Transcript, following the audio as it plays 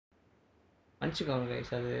மன்னிச்சுக்கோங்க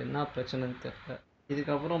கைஸ், அது என்ன பிரச்சனைன்னு தெரியல.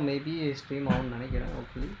 இதுக்கப்புறம் மேபி ஸ்ட்ரீம் ஆகும்னு நினைக்கிறேன்.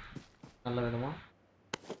 ஓகே, நல்ல விதமாக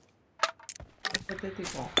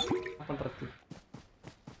தேத்திப்போம். என்ன பண்ணுறது,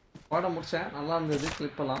 பாட முடித்தேன், நல்லா இருந்தது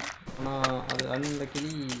கிளிப்பெல்லாம். ஆனால் அது அந்த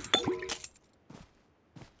கிளி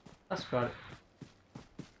ஸ்குவாடு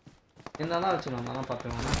என்னதான் வச்சு நான் தான்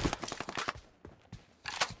பார்த்துக்கோங்க.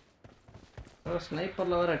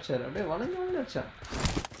 ஸ்னைப்பரில் வேறு அடிச்சார், அப்படியே வளைஞ்சு அடிச்சார்.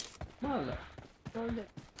 இல்லை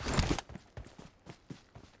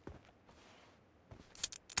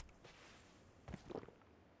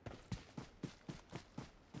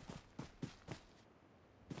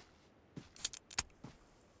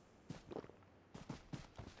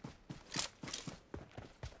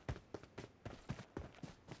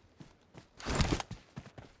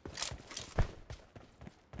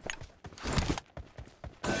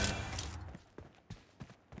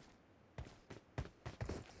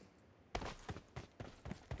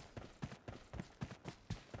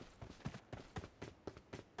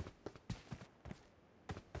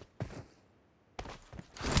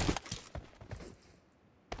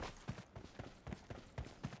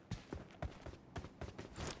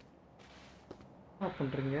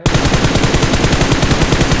பண்றீங்க.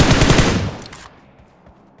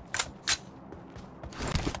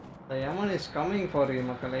 The Yaman is coming for you,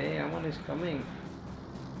 மக்களே. Yaman is coming.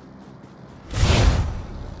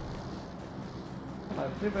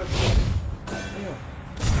 ஐயோ,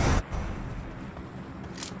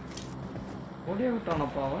 ஓடிய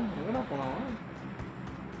விட்டானப்பா அவன். எங்கடா போனான்?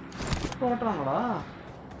 ஓட்டுறாங்கடா.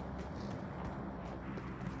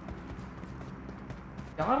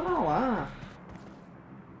 யாருன்னா அவன்?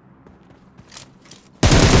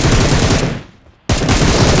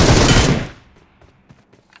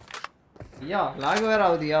 ஐயா லாக் வேறு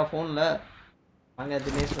ஆகுதுயா ஃபோனில். வாங்க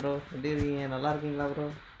தினேஷ் ப்ரோ, எப்படி இருக்கீங்க? நல்லா இருக்கீங்களா ப்ரோ?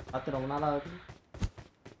 பார்த்து ரொம்ப நாள் ஆகுது.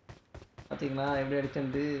 பார்த்தீங்களா எப்படி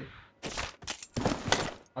அடிச்சது?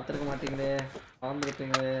 பார்த்துருக்க மாட்டீங்களே,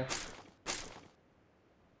 மறந்துருப்பீங்களே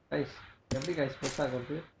கைஸ். எப்படி கைஸ் பெருசாக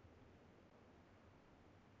வருது?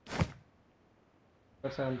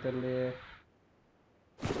 பெருசாக தெரியலையே.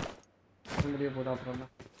 முடிய போதா அப்புறம்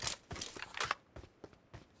தான்.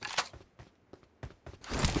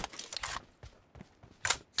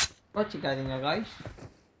 வச்சுக்காதீங்க காய்ஸ்,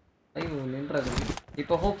 லைவ் நின்றது.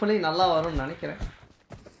 இப்போ ஹோப்ஃபுல்லி நல்லா வரும்னு நினைக்கிறேன்.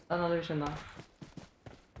 அது நல்ல விஷயந்தான்.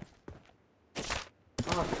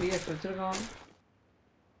 ஃப்ரீயாக வச்சுருக்கான்.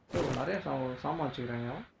 நிறைய சாமான்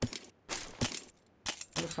வச்சுக்கிறாங்க.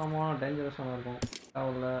 சாமான் டேஞ்சரஸான இருக்கும்.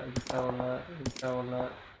 தேவையில்ல, இது தேவையில்ல, இது தேவையில்ல,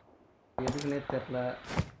 எதுக்குன்னே தெரில.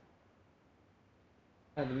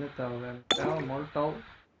 எதுவுமே தேவையில்ல. தேவை மல்டாவ்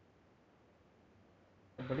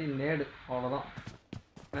அப்படி நேடு, அவ்வளோதான்.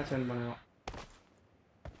 சென்ட் பண்ணிடலாம்.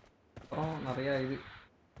 அப்புறம் நிறையா இது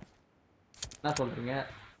என்ன சொல்கிறீங்க?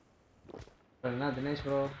 என்ன தினேஷ்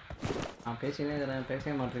ப்ரோ, நான் பேசினே இதில்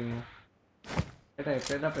பேசவே மாட்டேறீங்க. கேட்டால்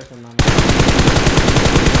எப்படியா பேசணும்? நான்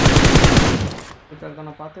இப்போ இருக்க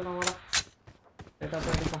நான் பார்த்துக்கலாம். வரேன் கேட்டால்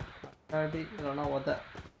போயிடுப்பான். அடி இல்லைன்னா உத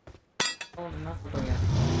என்ன சொல்கிறீங்க?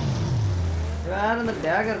 வேறு இந்த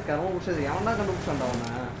டேகர் கரவும் பிடிச்சது எவன்டா கண்டுபிடிச்சான்டா? அவனை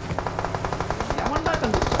எவன்டா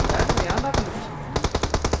கண்டுபிடிச்சான்? டேகர் ஏன்டா கண்டுபிடிச்சான்?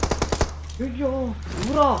 ஐயோ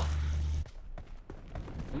இவரா,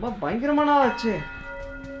 ரொம்ப பயங்கரமான ஆச்சு.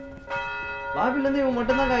 லாபிலேருந்து இவன்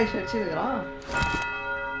மட்டும்தான் காய்ச்சி அடிச்சுக்கிறான்.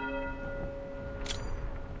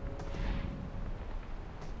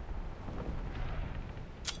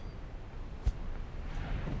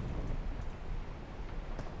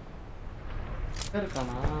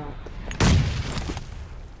 இருக்கானா?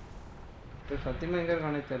 சத்தியமா எங்க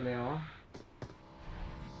இருக்கானே தெரியலையா?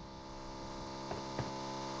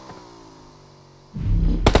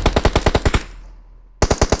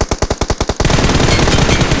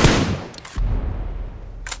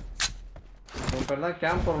 இப்பெல்லாம்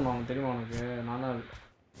கேம்ப் போடணும் தெரியுமா உனக்கு? நானா வந்து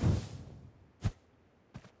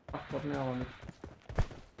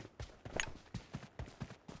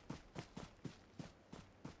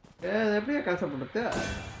எப்படியா கேன்சல் பண்ணுறது?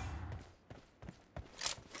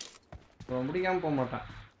 முடிக்காம போக மாட்டேன்.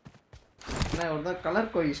 ஏன்னா ஒரு தான்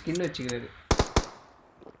கலர் கோயில் ஸ்கின் வச்சுக்கிறாரு.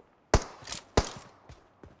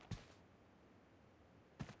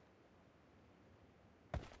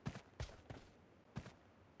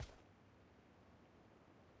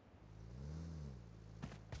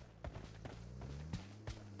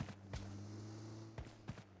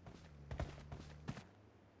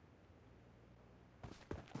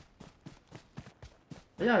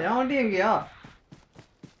 ஐயா என் வண்டி எங்கேயா?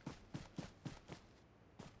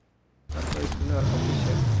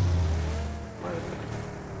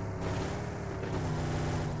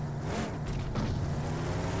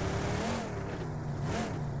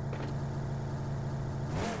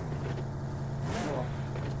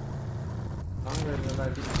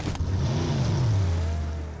 அடி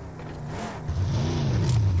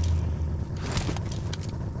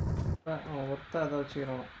ஒத்த அதை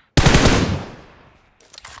வச்சுக்கிறோம்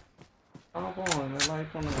பார்ப்போம் இதெல்லாம்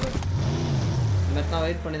வெயிட் பண்ணுங்க இன்னைக்கு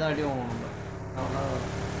வெயிட் பண்ணி தான் அடி வாங்கணும் நம்ம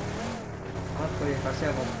அவ்வளோ போய்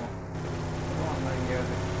கடைசியாக பார்ப்போம் அங்கே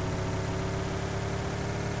எங்கேயாவது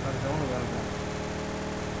ஜவுனுக்கு இருக்கும்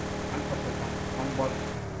கம்பால்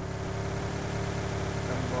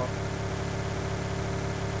கம்பால்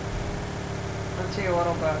சரி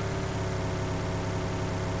வரோம்ப்பா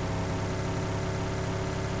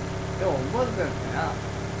 9 பேர் இருக்கையா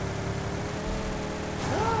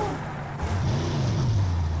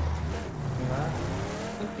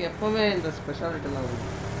எப்பவுமே இந்த ஸ்பெஷாலிட்டிலாம்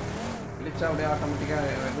இருக்கும் பிடிச்சா அப்படியே ஆட்டோமேட்டிக்காக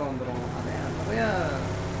வெளில வந்துடும் அதே நிறையா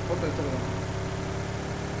போட்டு வச்சுருக்கணும்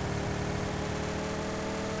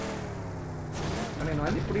ஆனால் இந்த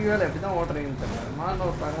வண்டி பிடிக்கவே எப்படி தான் ஓட்டுறீங்கன்னு தெரியல மாநில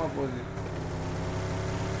ஒரு பக்கமாக போகுது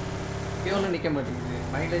ஒன்றும் நிற்க மாட்டேங்குது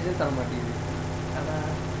மைலேஜும் தர மாட்டேங்குது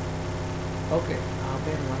அதான் ஓகே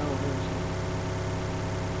அப்படியே மன ஒரு விஷயம்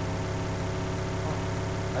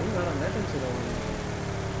அது வேணாம் லேட்டன்சி ஒரு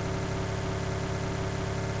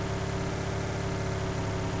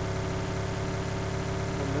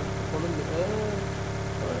கொழுந்து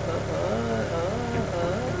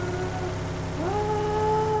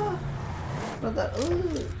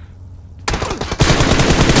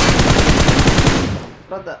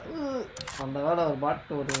அந்த வேலை ஒரு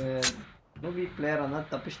பாட்டு ஒரு மூவி பிளேயராக இருந்தால்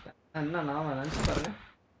தப்பிச்சிட்டேன் என்ன நான் நினச்சி பாருங்க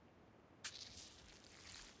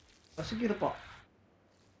பசிக்கு இருப்பான்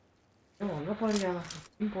அங்கே போறியா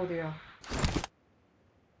நீ போதியா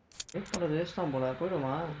வெயிட் பண்ணுறது வேஸ்ட் தான் போல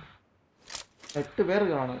போயிடுமா 8 பேர்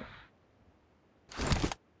இருக்கிறானுங்க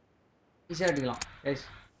ஈஸியாக அடிக்கலாம் கைஸ்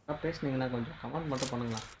பேசுனீங்கன்னா கொஞ்சம் கமெண்ட் மட்டும்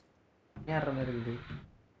பண்ணுங்களா ஏற மாதிரி இருக்குது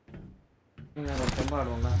நீங்கள் ஒரு தெம்பா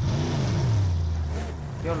ஆடுவோங்களா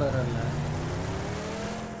எவ்வளோ இல்லை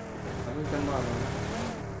அது தெம்பா ஆடுவாங்க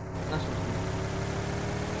என்ன சொல்கிறீங்க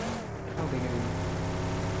அப்படிங்கிறீங்க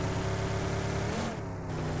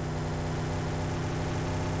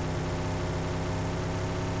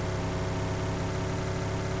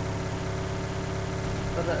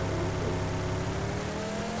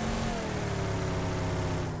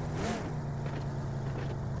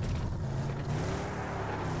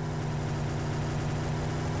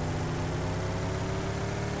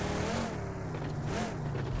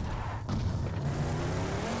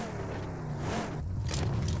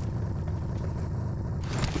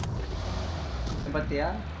பத்தியா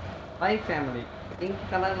பை ஃபேமிலி பிங்க்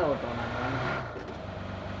கலரில் ஓட்டுவோம் நாங்கள்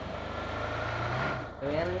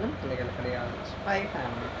வேறும் பிள்ளைகள் கிடையாது ஸ்பை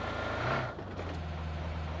ஃபேமிலி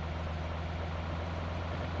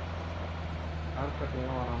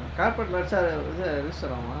கார்பெட்லாம் வராங்க கார்பெட்டில் அடிச்சா இது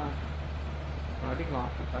ரிஜிஸ்டர் ஆகுமா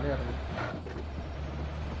அடிக்கலாம் தலையாக இருக்கும்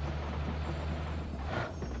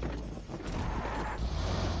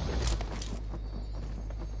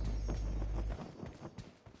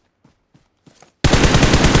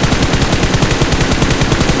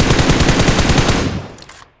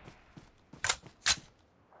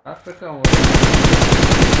கார்பெட் அவங்க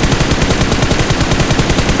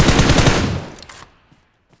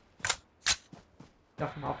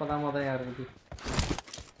அப்போதான் தான் இருக்குது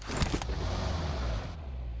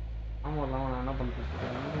ஆமாம் இல்லாமல் நான் என்ன பண்ணுறது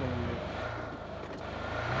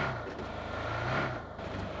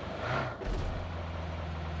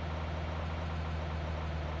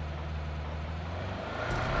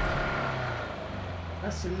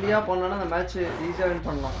சில்லியாக பண்ணோன்னா அந்த மேட்ச் ஈஸியாக வின்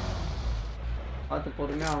பண்ணலாம் பார்த்து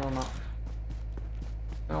பொறுமையாக ஆகணும்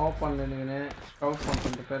ஓப்பனில் இருந்துக்கின்னு ஸ்கவுட்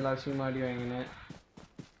பண்ணுறது பேர் எல்லாத்தையும் அடி வாங்கினேன்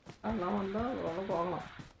அதெல்லாம் வந்தால் ஓரளவுக்கு வாங்கலாம்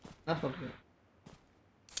என்ன சொல்கிறேன்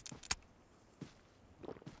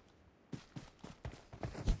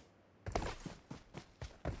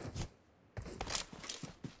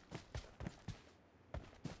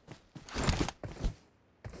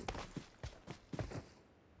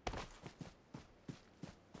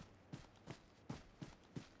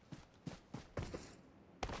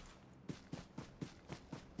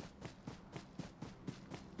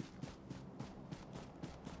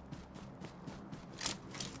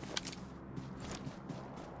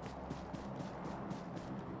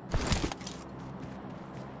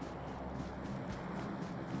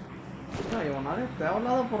இவன் நிறைய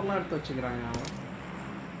தேவையில்லாத பொருளாக எடுத்து வச்சுக்கிறாங்க அவன்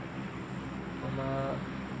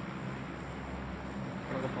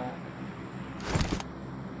கொடுப்போம்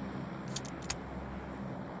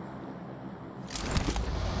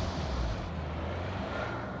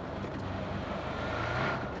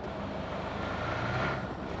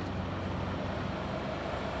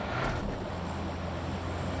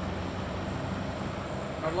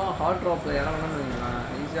அதெல்லாம் ஹார்ட் ட்ராப்பில் இறங்கணும்னு வைங்களேன்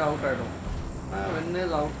ஈஸியாக அவுட் ஆகிடும்.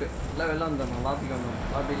 வெண்ணேல் அவுட்டு இல்லை வெளில வந்துடணும். லாபிக்கு வந்துடணும்.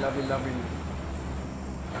 லாபின்னு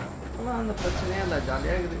ஆனால் அந்த பிரச்சனையே இல்லை.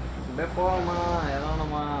 ஜாலியாக இருக்குது. இப்படியே போகணுமா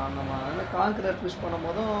இறங்கணுமா ஆடணுமா. அதில் கான்கிரீட் புஷ் பண்ணும்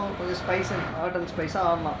போதும் கொஞ்சம் ஹாட் அண்ட் ஸ்பைஸாக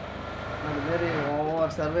ஆடலாம். அதுமாரி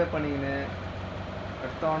ஓவர் சர்வே பண்ணிக்கின்னு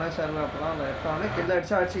எடுத்தவொடனே சர்வே அப்போலாம் இல்லை எடுத்தவொடனே கில்ல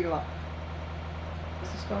அடிச்சிக்கலாம்.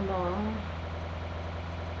 சிஸ்டம் தான்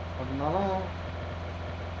அப்படின்னாலும்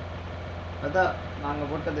அதான் நாங்கள்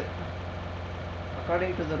போட்டது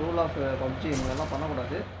according to the rule of PUBG. இதெல்லாம்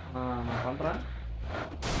பண்ணக்கூடாது. நான் பண்ணுறேன்.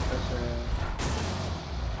 ப்ளஸ்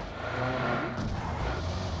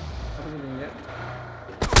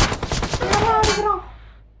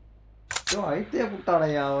ஐத்தே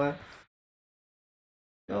புட்டானையா அவன்.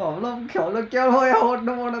 அவ்வளோ கேவலையா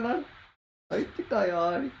ஓட்ட போனேன்.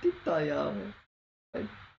 அழித்திட்டாயா அவன்.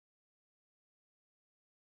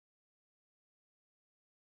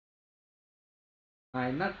 நான்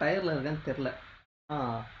என்ன டயரில் இருக்கேன்னு தெரில.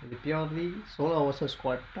 இது purely solo versus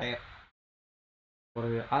squad tyre. ஒரு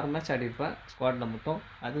 6 மேட்ச் ஆடிருப்பேன் ஸ்குவாடில் மட்டும்.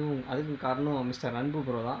 அதுக்கும் காரணம் மிஸ்டர் அன்பு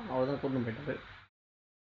ப்ரோ தான். அவர் தான் கூட்டின்னு போயிட்டார்.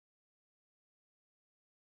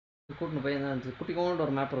 கூட்டின்னு போய் என்ன குட்டிக்கோண்டு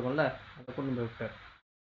ஒரு மேப் இருக்கும்ல அதை கூட்டின்னு போய் விட்டார்.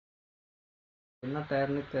 என்ன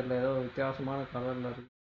டயர்னே தெரில. ஏதோ வித்தியாசமான கலரில் இருக்கு.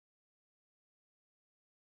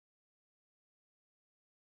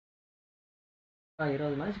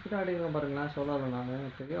 20 மேட்ச் கிட்ட ஆடிருக்கேன் பாருங்களேன் சோலோவில்.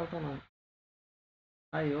 நான் பெரிய ஆட்டம் நான்.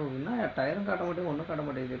 ஐயோ என்ன டயரும் காட்ட மாட்டேங்குது ஒன்றும் காட்ட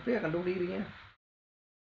மாட்டேங்குது. எப்படியா கண்டுபிடிக்கிறீங்க?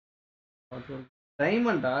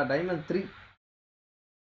 டைமண்டா? டைமண்ட் 3.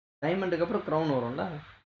 டைமண்டுக்கு அப்புறம் க்ரௌன் வரும்ல.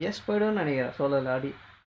 எஸ் போய்டுன்னு நினைக்கிறேன் சோலோவில் ஆடி.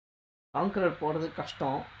 கான்கிரீட் போகிறது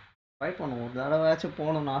கஷ்டம். ட்ரை பண்ணுவோம். ஒரு தடவையாச்சும்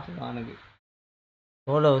போகணும்னு ஆசை தான் எனக்கு.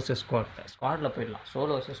 சோலோ வர்சஸ் ஸ்குவாடில் போயிடலாம்.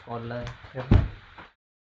 சோலோ வர்சஸ் ஸ்குவாடில்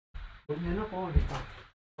கொஞ்சம் என்ன போக வேண்டியதான்.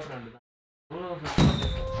 சோலோ வர்சஸ்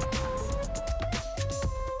ஸ்குவாட்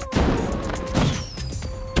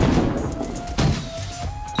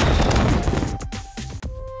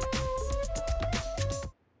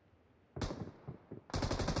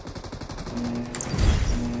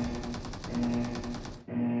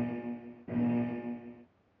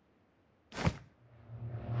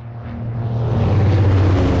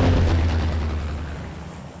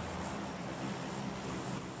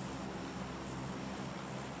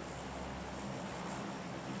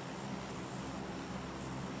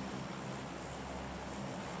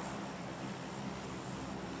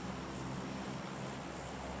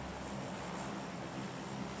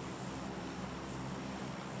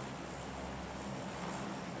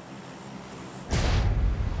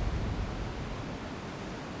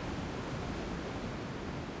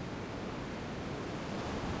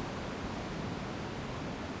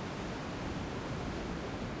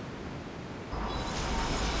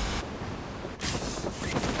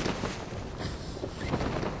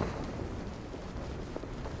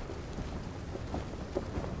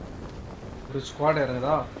ஒரு ஸ்குவாட்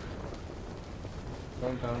இறங்குதா?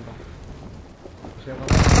 வேண்டாம்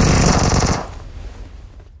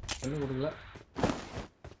என்ன கொடுக்கல.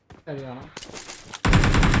 சரியானா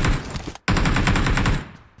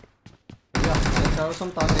ஐயா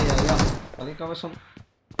தலைக்கவசம் தாங்க ஐயா. தலைக்கவசம்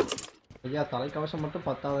ஐயா. தலைக்கவசம் மட்டும்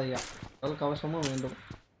பத்தாது ஐயா. தலைக்கவசமும் வேண்டும்.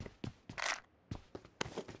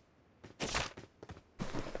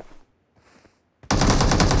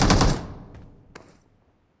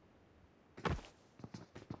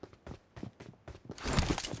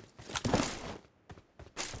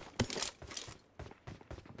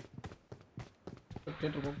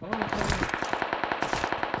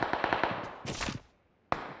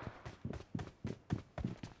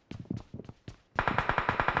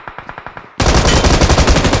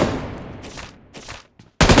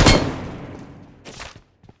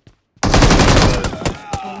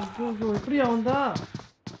 எப்படியா வந்தா?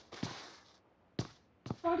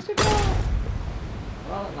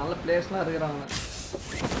 நல்ல பிளேஸ்லாம் இருக்கிறாங்க.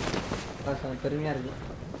 பெருமையா இருக்கு.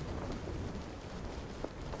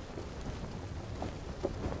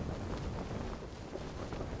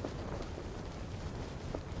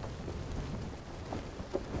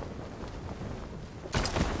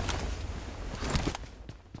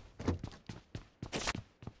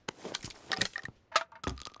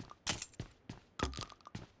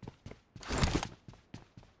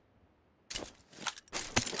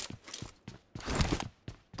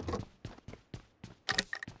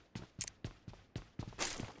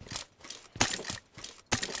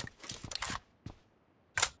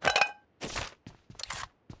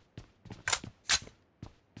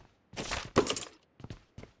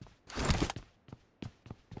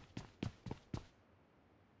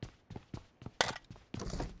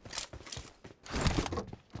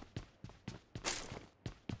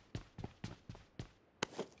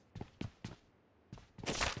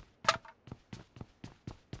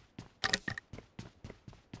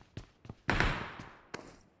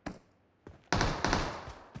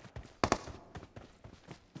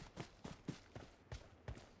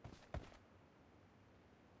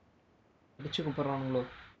 வச்சு கூப்பிட்றானுங்களோ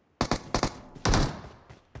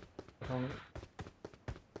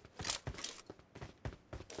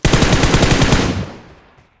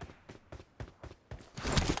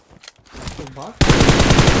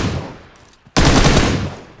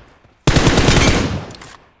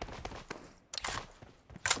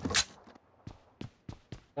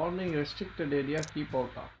Warning restricted area, keep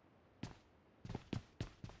out.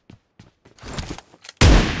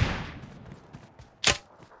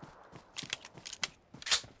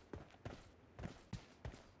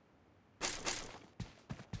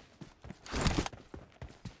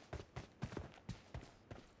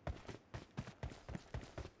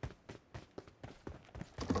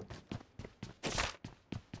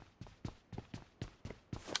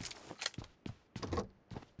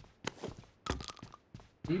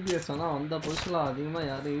 GBS ஆனால் அந்த புதுசில் அதிகமாக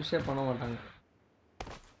யாரும் யூஸே பண்ண மாட்டாங்க.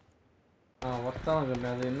 ஒர்த்தான கன்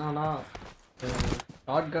அது என்னன்னா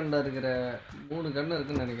ஷார்ட் கன்னில் இருக்கிற 3 கன்று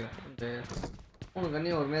இருக்குன்னு நினைக்கிறேன். அந்த 3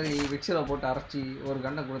 கன்னையும் ஒரு மாரி மிக்சியில் போட்டு அரைச்சி ஒரு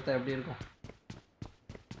கன்னை கொடுத்தா எப்படி இருக்கும்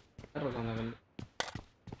இருக்கும் அந்த கன்று.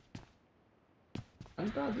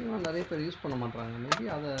 கன்ட்டு அதிகமாக நிறைய பேர் யூஸ் பண்ண மாட்டாங்க. மேபி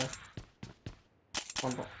அதை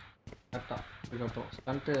பண்ணுறோம் கரெக்டாக. அதுக்கப்புறம்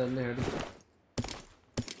கன்ட்டு வந்து எடுக்கும்.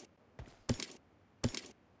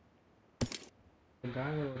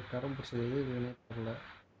 ஒரு கரம் பிடிச்சது எது இதுன்னு தெரியல.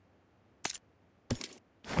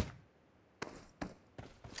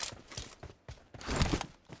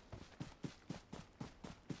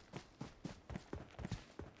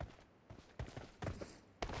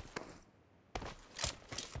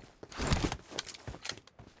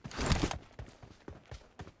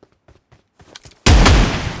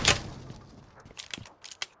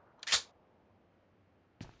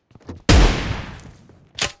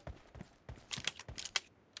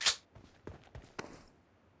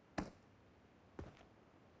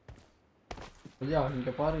 ஐயா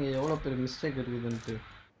இங்கே பாருங்க எவ்வளோ பெரிய மிஸ்டேக் இருக்குதுன்ட்டு.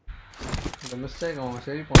 இந்த மிஸ்டேக் அவங்க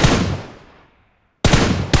சரி பண்ணுவாங்க.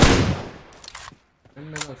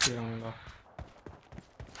 என்ன வச்சுக்கிறாங்களா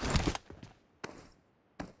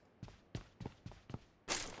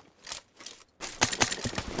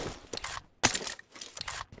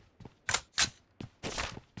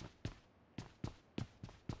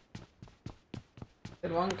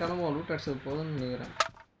சரி வாங்க கிளம்புவோம். லூட் அடிச்சது போதும்னு நினைக்கிறேன்.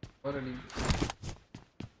 போரடி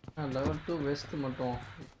level 2 வெஸ்ட் மட்டும்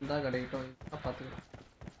இருந்தால் கிடைக்கட்டும். இதான் பார்த்துக்கலாம்.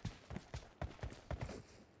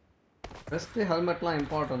 வெஸ்ட்டு ஹெல்மெட்லாம்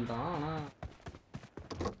இம்பார்ட்டன்ட் தான். ஆனால்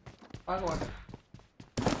பார்க்க மாட்டேன்.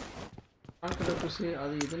 கான்கிட்ட புஷி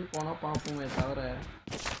அது இதுன்னு போனால் பார்ப்போமே தவிர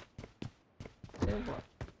தேவைப்படாது.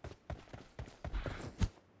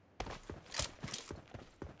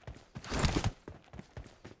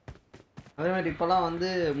 அதே மாதிரி இப்போலாம் வந்து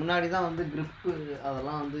முன்னாடி தான் வந்து க்ரிப்பு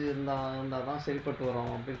அதெல்லாம் வந்து இருந்தால் தான் சரிப்பட்டு வரும்.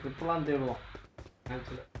 அப்படி க்ரிப்பெலாம் தேடுவோம்.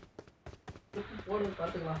 ஆக்சுவலி க்ரிப்பு போடுறது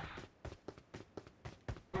பார்த்துக்கலாம்.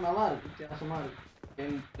 நல்லா இருக்குது, வித்தியாசமாக இருக்குது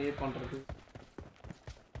கேம் ப்ளே பண்ணுறது.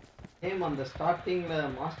 கேம் அந்த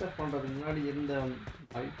ஸ்டார்டிங்கில் மாஸ்டர் பண்ணுறதுக்கு முன்னாடி இருந்த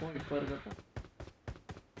வாய்ப்பும் இப்போ இருக்கட்டும்.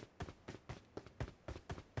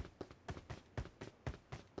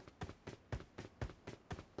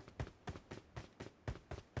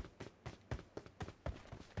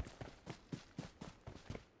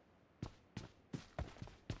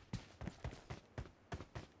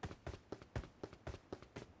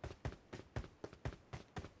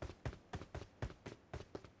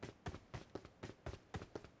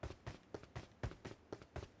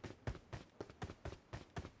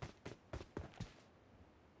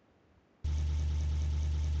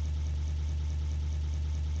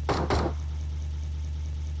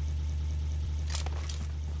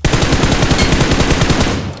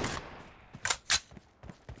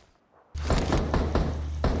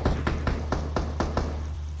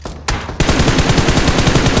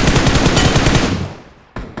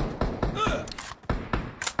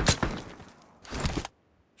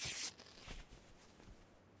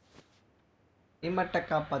 இமட்ட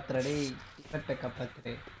காப்பாத்துறடே, இமட்ட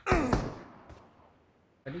காப்பாத்துறே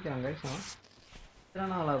அடிக்கிறான் கைஸா.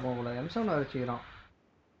 இதெல்லாம் நல்லா இருக்கும் போல. M7 வச்சுக்கிறான்.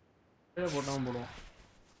 கீழே போட்டாமல் போடுவோம்.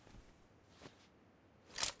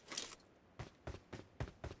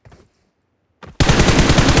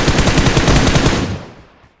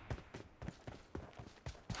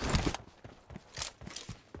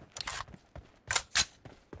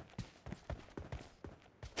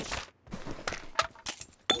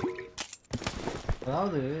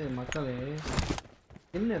 அதாவது மக்களே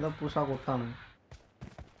ஸ்கின் ஏதோ புதுசாக கொடுத்தானுங்க.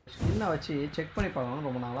 ஸ்கின்னை வச்சு செக் பண்ணி பார்க்கணும்னு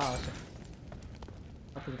ரொம்ப நாளாக ஆசை.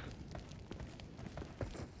 பார்த்துக்கிட்டு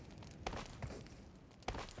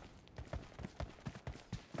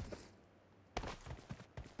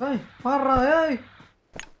ஏய் பாடுறா ஏய்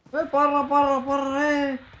பாடுறா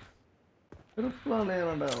இருக்கலாம்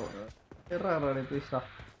இல்லையாடா இருறாடா ப்ளீஸ்டா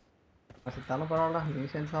தானே பரவாயில்ல நீ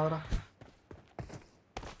சென்ஸ் ஆகுறா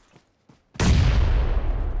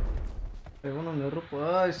இவனும் நெருப்பு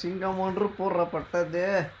சிங்கம் ஒன்று போடுறப்பட்டது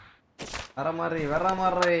வர மாதிரி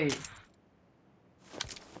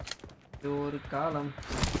இது ஒரு காலம்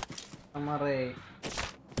மாதிரி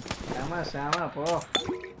சேம போ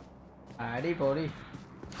அடி போடி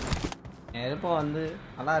நெருப்பம் வந்து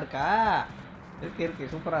நல்லா இருக்கா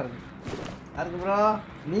இருக்கு சூப்பரா இருக்கு ப்ரோ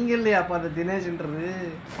நீங்க இல்லையா அப்ப அந்த தினேஷ்ன்றது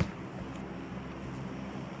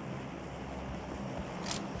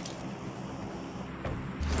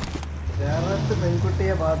சேரத்து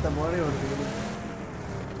பெண்குட்டியை பார்த்த போது ஒரு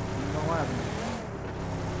இன்பமா இருக்கு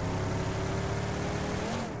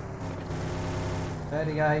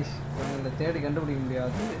சரி காய்ஸ் இந்த தேடி கண்டுபிடிக்க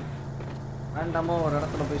முடியாது வேண்டாமா ஒரு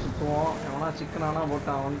இடத்துல போய் சுற்றுவோம் எவனா சிக்கனானா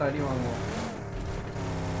போட்டு அவன்ட்டு அடி வாங்குவோம்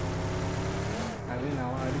அப்படின்னு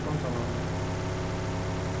அவன் அடிப்பான்னு சொல்லுவாங்க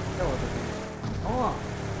போவோம்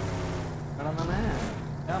இடம் தானே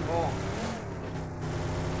ஏன் போவோம்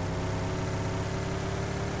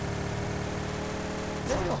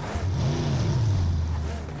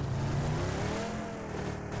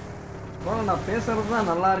நான் பேசுறது தான்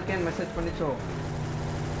நல்லா இருக்கேன்னு மெசேஜ் பண்ணிச்சோ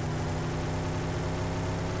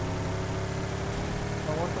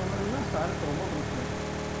சாருக்கு ரொம்ப பிடிக்கும்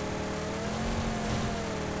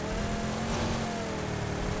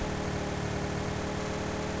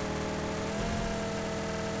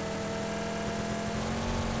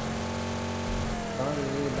அதாவது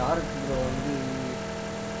டார்க் ப்ரோ வந்து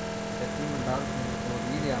டார்க் ஒரு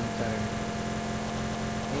வீடியோ அனுப்பிச்சாரு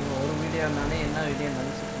நீங்கள் ஒரு வீடியோ இருந்தானே என்ன வீடியோ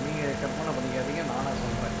நினச்சி நீங்கள் கற்பனை பண்ணிக்காதீங்க நானாக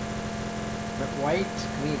சொல்கிறேன் இந்த ஒயிட்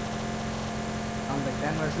ஸ்க்ரீன் அந்த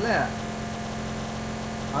கேன்வாஸில்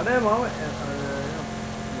அதே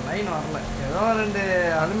லைன் வரல ஏதோ 2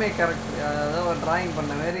 அனிமே கேரக்டர் ஏதோ ஒரு டிராயிங்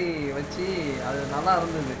பண்ண மாதிரி வச்சு அது நல்லா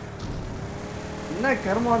இருந்தது என்ன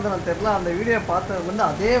கர்மாந்தரம் தெரில அந்த வீடியோ பார்த்தது வந்து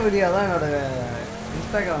அதே வீடியோ தான் என்னோடய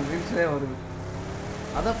இன்ஸ்டாகிராம் ரீல்ஸ்லேயே வருது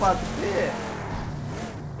அதை பார்த்துட்டு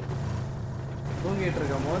தூங்கிட்டு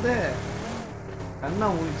இருக்கும் போது கண்ணை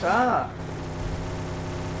முடிச்சா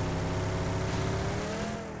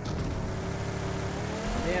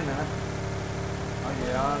அதே நினைப்பு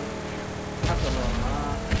ஆகையால் என்ன சொல்லுவாங்கன்னா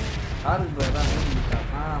யாருக்கு பேர் தான்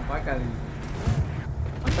முடிச்சாருன்னா பார்க்காதீங்க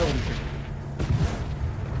மண்டை உரிச்சு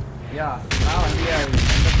ஐயா நான் வண்டியா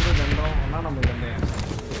தண்டத்துக்கு தண்டோம் ஒன்னா நம்ம தண்டையா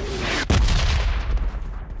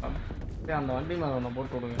அந்த வண்டி மேலே ஒன்று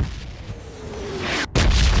போட்டு விடுங்க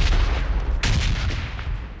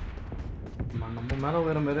நம்ம மேலே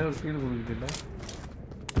வேற மாதிரி ஒரு ஃபீல் கொடுக்குது இல்லை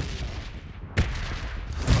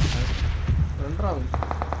 2வது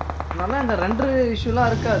நல்லா இந்த 2 இஷ்யூலாம்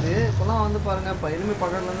இருக்காது இப்போலாம் வந்து பாருங்கள் இப்போ எதுவுமே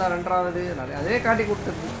பக்கத்தில் இருந்தால் 2வது நிறைய அதே காட்டி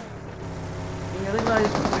கொடுத்துருக்கு நீங்கள் எதுக்கு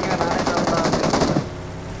யூஸ் பண்ணுறீங்க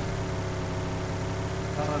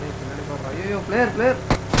நானே பின்னாடி போடுறேன் ஐயோ பிளேயர்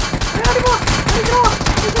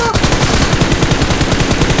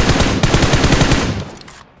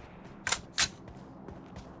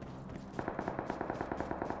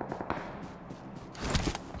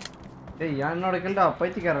டேய் என்னோட கில்டா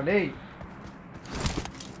பைத்தியக்காரா டேய்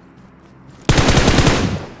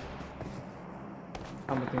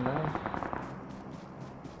பார்த்தீங்களா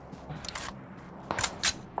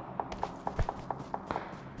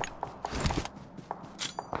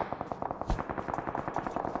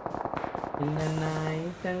என்னென்ன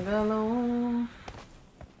ஐட்டங்களும்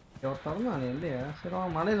திறந்தான் இல்லையா சரி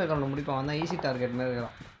மலையில் கலந்து முடிக்கும் அந்த ஈஸி டார்கெட் மாதிரி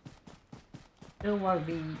இருக்கிறான்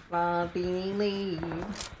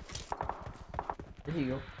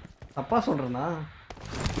ஐயோ தப்பா சொல்றேன்னா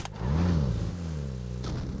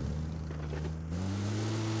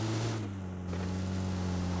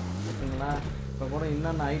ஓகேங்களா இப்போ கூட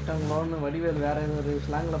என்னென்ன ஐட்டங்களோன்னு வடிவேல் வேற ஒரு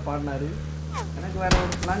ஸ்லாங்கில் பாடினாரு எனக்கு வேற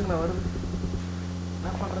ஒரு ஸ்லாங்கில் வருது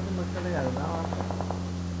என்ன பண்ணுறது மக்களே அதுதான்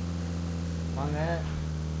வாங்க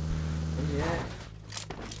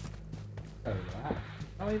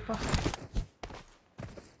வைப்பா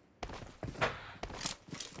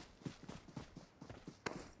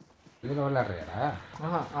இதில் விளையாடுறியாடா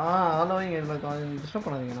அதில் வைங்க இதில் டிஸ்டர்ப்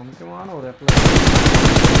பண்ணாதீங்க நான் முக்கியமான ஒரு இடத்துல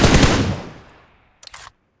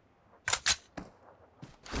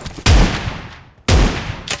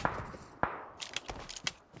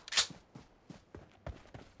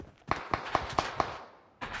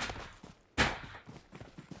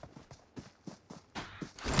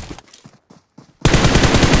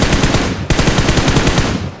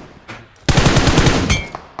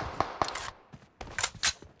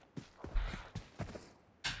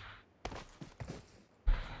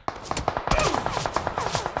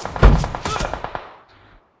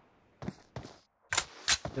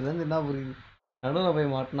இதுலேருந்து என்ன புரியுது? நடுவில்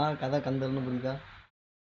போய் மாட்டினா கதை கந்தல்னு புரியுதா?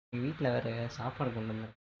 எங்கள் வீட்டில் வேறு சாப்பாடு கொண்டு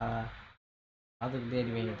வந்தேன். அதுக்கு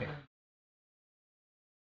தேடி வாங்கிட்டேன்.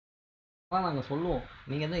 ஆனால் நாங்கள் சொல்லுவோம்,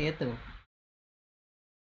 நீங்கள் தான் ஏற்றுக்கணும்.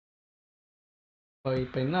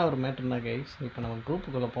 இப்போ என்ன ஒரு மேட்டர்னா கைஸ், இப்போ நம்ம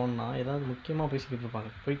குரூப்புக்குள்ளே போனோம்னா ஏதாவது முக்கியமாக பேசிக்கிட்டு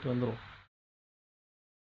இருப்பாங்க, போயிட்டு வந்துடும்.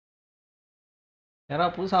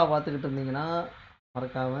 யாராவது புதுசாக பார்த்துக்கிட்டு இருந்தீங்கன்னா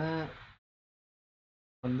மறக்காமல்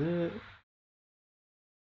வந்து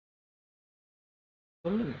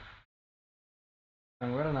சொல்லுங்க.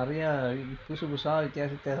 நாங்கள் வேறு நிறையா புதுசு புதுசாக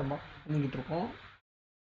வித்தியாசமாக பண்ணிக்கிட்டு இருக்கோம்.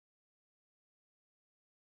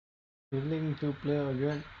 willing to play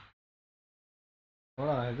again.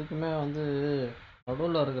 எதுக்குமே வந்து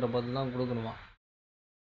நடுவில் இருக்கிற பதிலாம் கொடுக்கணுமா?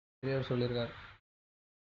 பெரியவர் சொல்லியிருக்காரு.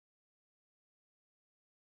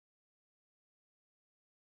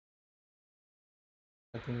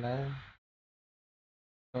 பார்த்தீங்களா,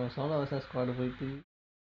 சோலோ வர்சஸ் ஸ்குவாடு போயிட்டு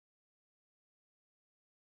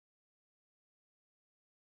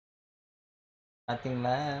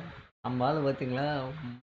பார்த்தீங்களா, நம்ம ஆள் பார்த்தீங்களா,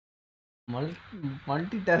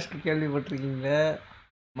 மல்டி டாஸ்க் கேள்விப்பட்டிருக்கீங்களே,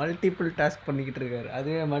 மல்டிபிள் டாஸ்க் பண்ணிக்கிட்டு இருக்காரு.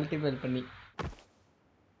 அதுவே மல்டிபிள் பண்ணி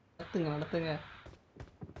நடத்துங்க.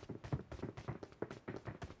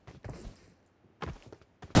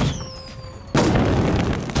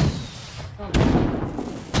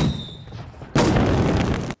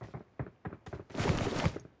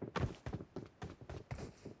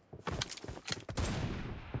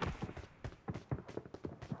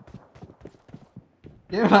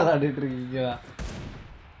 கேம் விளாடிட்டு இருக்கீங்களா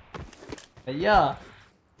ஐயா?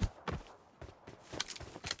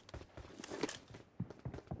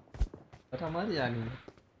 வர மாதிரியா நீங்க?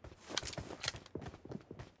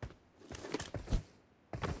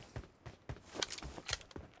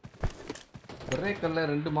 ஒரே கல்ல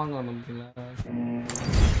 2 மாங்காய் வந்துங்களா?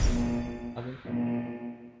 அது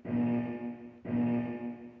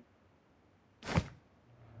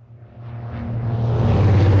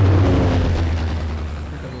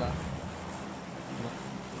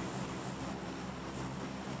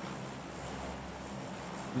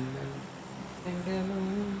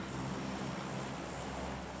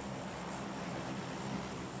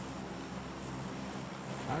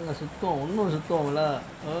நாங்கள் சுத்தம் ஒன்றும் சுத்தோம்ல.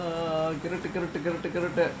 கிரட்டு கிரட்டு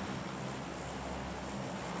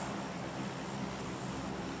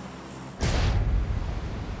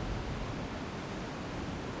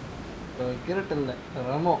இல்லை,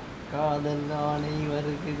 ரமோ. காதல் ஆணை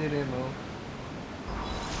வருகுது ரெமோ.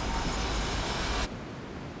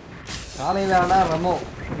 காலையில் ஆனால் ரமோ,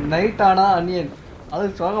 நைட் ஆனால் அன்னியன். அது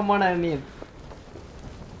சோகமான அன்னியன்.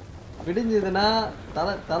 விடிஞ்சதுன்னா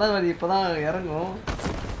தலைவலி இப்போதான் இறங்கும்.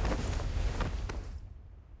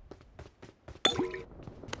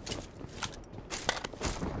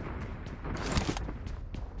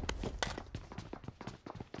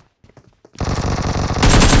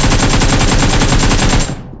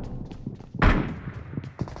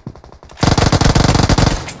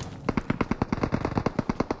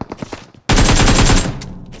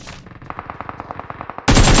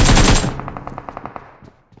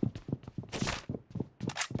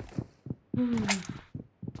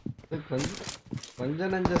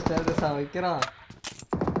 கொஞ்சம் நஞ்ச ஸ்டேட்டஸா வைக்கிறான்.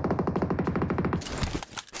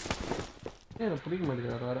 எனக்கு பிடிக்க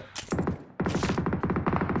மாட்டேங்கிறார் வர.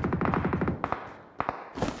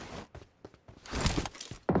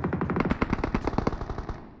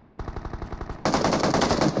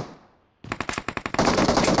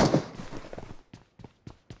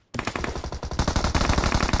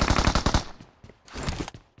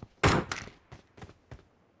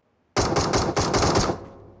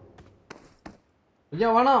 ஐயா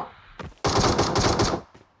வேணாம்.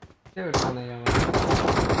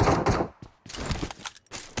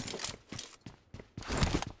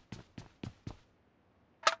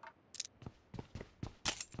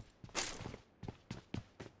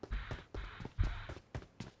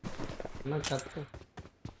 என்ன கத்து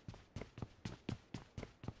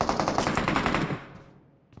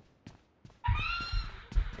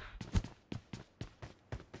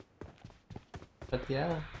பத்தியா?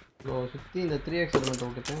 சுற்றி இந்த 3x எலிமெண்ட்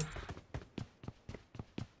விட்டுட்டேன்.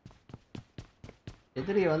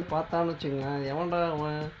 எதிரியை வந்து பார்த்தான்னு வச்சுங்க, எவன்டா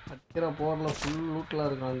அவன் அடிக்கிற போரில் ஃபுல் லூட்டில்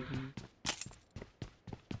இருக்கான்.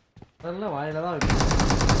 அதெல்லாம் வாயில தான் வைக்கணும்.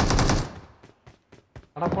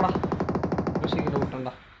 அடப்போடா யோசிக்கிற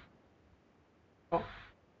விட்டேன்டா.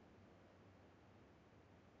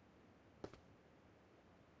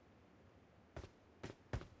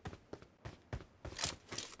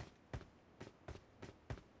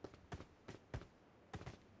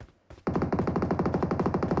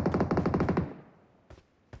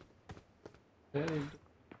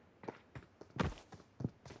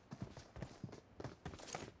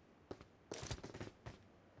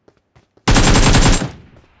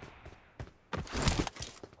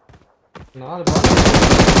 4 பாட்டு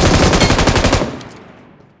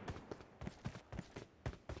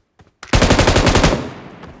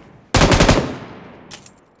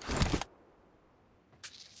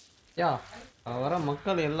யா வர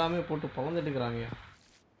மக்கள் எல்லாமே போட்டு பொழந்துட்டு இருக்கிறாங்க.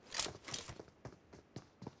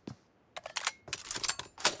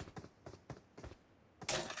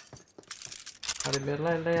 அது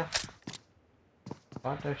பேர்லாம் இல்லையா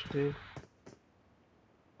பாட்டு அடிச்சுட்டு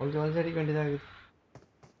கொஞ்சம் கொஞ்சம் அடிக்க வேண்டியதாக இருக்குது.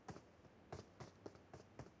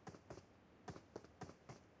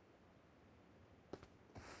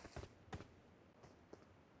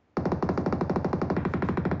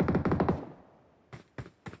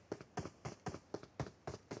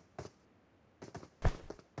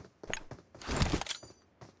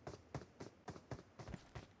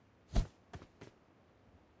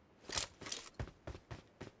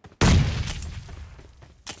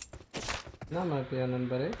 என்ன மேப்பியா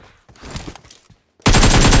நண்பரே?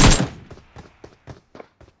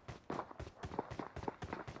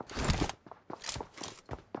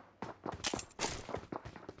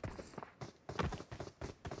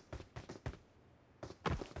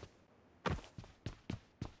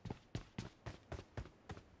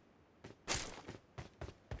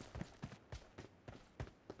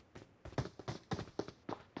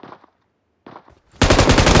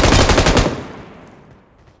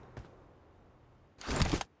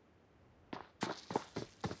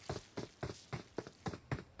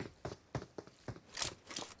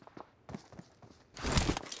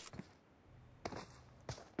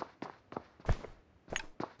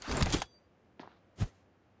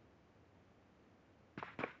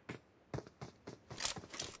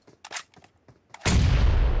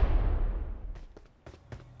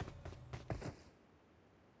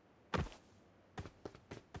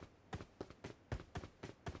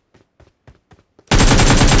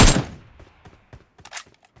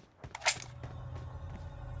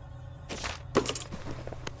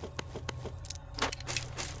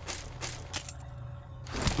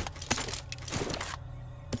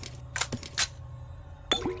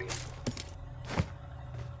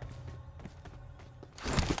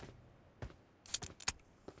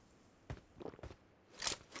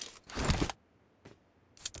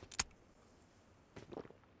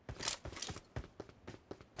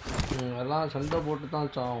 எல்லாம் சண்டை போட்டு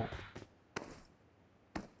தான் சாவும்.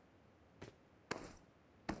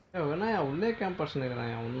 வேணாயா உள்ளே கேம்பஸ்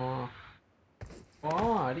நிற்கிறாயா இன்னும்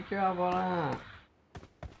போவான் அடிக்கவா போகிறேன்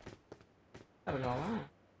இருக்காவன்.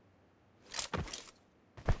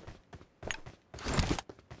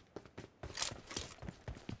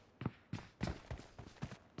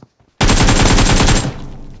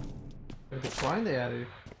 குழந்தை யாரு?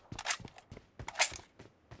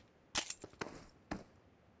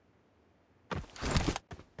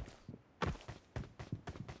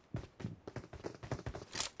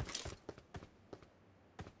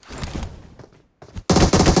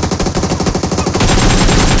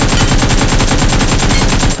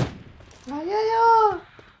 ஐயோ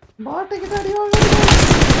பாட்டுக்கிட்ட அடி வாங்க.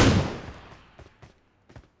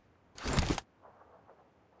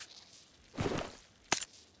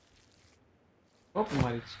 ஓப்பு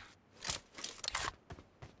மாறிச்சு.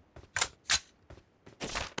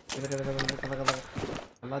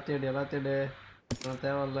 எல்லாத்தையும் எல்லாத்தையும்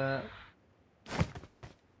தேவையில்ல.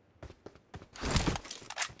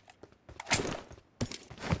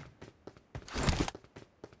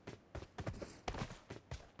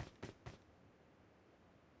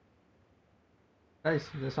 கைஸ்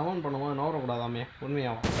இது சமன் பண்ணும்போது நோரக்கூடாதாமே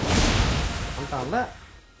உண்மையாகும் வந்துட்டான்ல.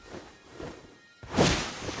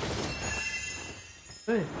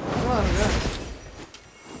 ஏய் நல்லா இருங்க.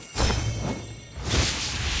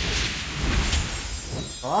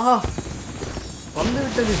 ஆஹா வந்து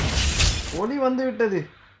விட்டது, ஒளி வந்து விட்டது.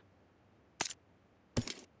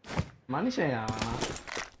 மனுஷன்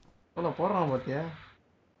எவ்வளோ போடுறான் பார்த்தியா?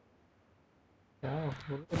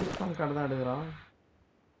 ஒரு ரீஸ்பான் கார்டு தான் எடுக்கிறான்.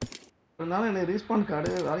 இருந்தாலும் எனக்கு ரீஸ்பான் கார்டு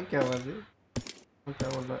வேலைக்கு ஆகாது.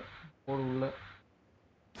 தேவையில்ல போடு உள்ள.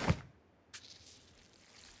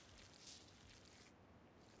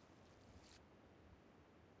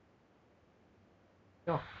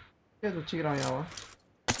 வச்சுக்கிறான் யாவா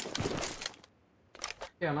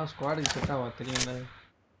ஆனால் ஸ்குவாடுக்கு செட் ஆவா தெரியல.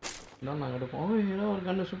 இதான் நாங்கள் எடுப்போம். ஏதோ ஒரு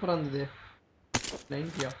கன்று சூப்பராக இருந்தது.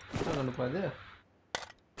 90 என்ன கண்டுப்பா இது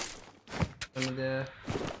என்னது?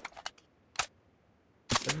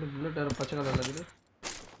 ரெண்டு புல்லட் வேறு பச்சை கலரில் இருக்குது.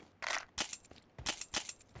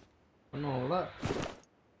 ஒன்றும் அவ்வளோ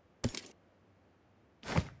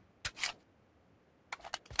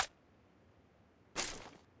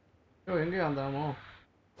எங்கேயும் அந்த ஆமோ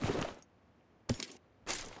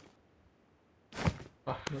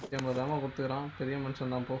 150 தாமா கொடுத்துக்கிறான் பெரிய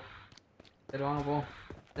மனுஷன் தான் போ சரி வாங்க போ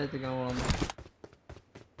சேர்த்துக்கலாம்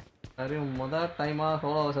சரி முதல் டைமாக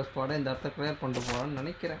சோலோ வர்சஸ் ஸ்குவாடை இந்த இடத்த கிளியர் பண்ணிட்டு போகிறான்னு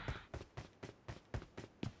நினைக்கிறேன்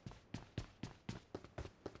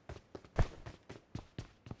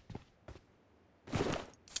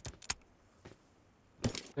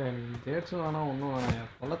சரி டேட்ஸும் வேணாம் ஒன்றும்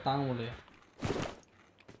வேணாம் சொல்ல தாங்க முடியல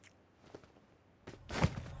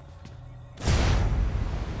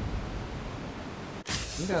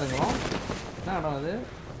எங்கே இருக்கோம் என்ன இடம் அது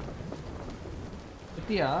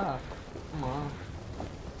சிட்டியா ஆமாம்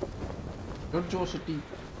ஜோ சிட்டி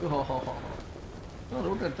ஹோஹோஹோ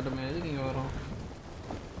ரூட் எடுத்துட்டோமே எதுக்கு இங்கே வரோம்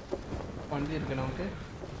வண்டி இருக்கு நமக்கு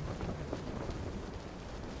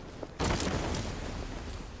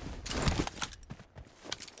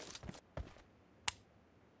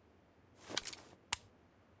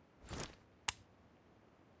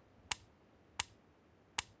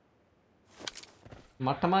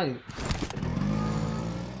மட்டமாக இது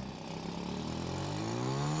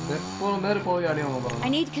எப்போது மாரி போய் அடிவாங்க பாருங்க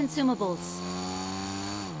I need consumables.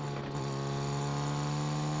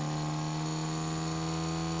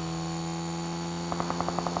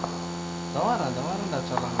 தவாரண்டா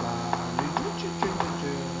சொல்கிறாங்களா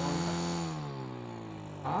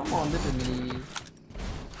ஆமாம் வந்துட்டு நீ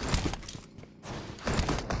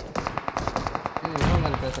இவ்வளோ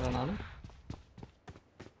மாதிரி பேசுகிறேன் நான்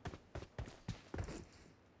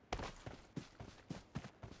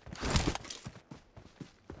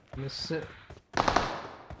மிஸ்ஸு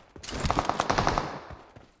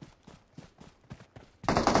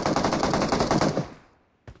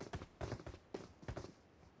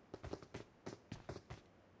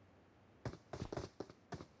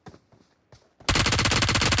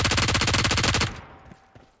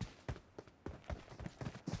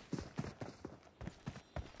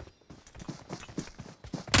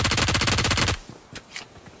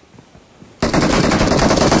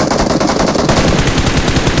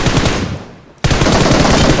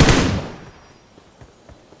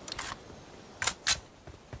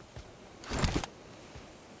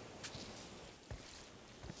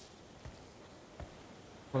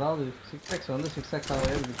அதாவது 6x வந்து 6x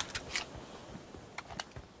ஆகவே இருக்குது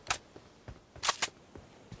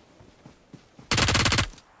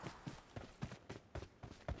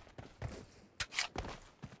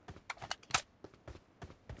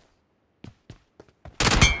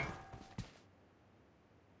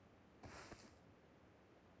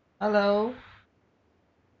Hello.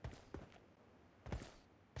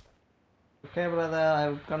 Okay, brother,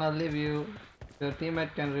 I'm gonna leave you. Your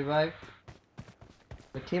teammate can revive.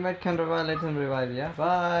 Your teammate can revive, let him revive, yeah?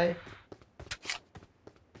 Bye.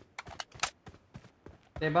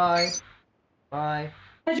 Say bye. Bye.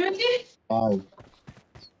 Bye.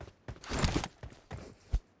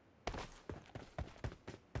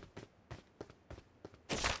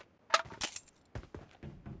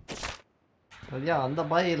 ஐயா அந்த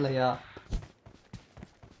பாய் இல்லையா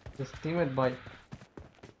டீம்மேட் பாய்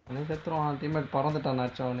அவனே செத்துருவான் டீம்மேட் பறந்துட்டான்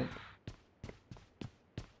ஆச்சு அவனு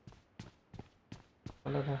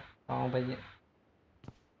நல்லதா அவன் பையன்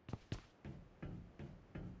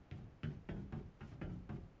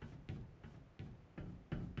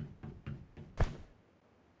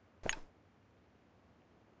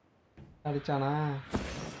அடிச்சானா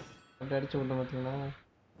அப்படி அடிச்சு விட்டேன் பார்த்தீங்களா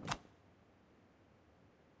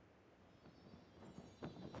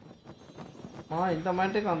இந்த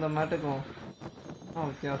மேட்டுக்கும் அந்த மேட்டுக்கும்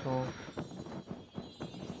வித்தியாசம்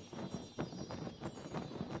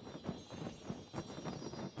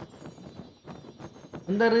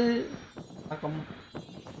சுந்தரு வணக்கம்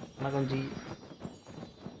வணக்கம் ஜி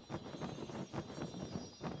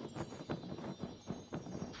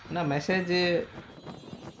என்ன மெசேஜ்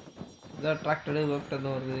ஏதோ ட்ராக்டரு வெப்டர்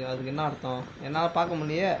வருது அதுக்கு என்ன அர்த்தம் என்னால் பார்க்க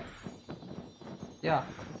முடியலையே யா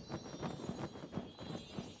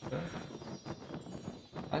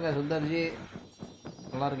வாங்க சுந்தர்ஜி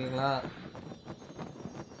நல்லா இருக்கீங்களா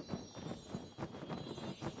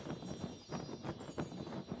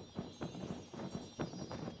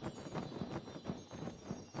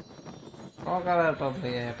கோக்காரா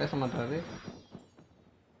இருப்பாப்லையே பேச மாட்டாரு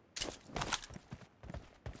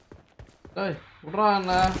டேய் விட்றா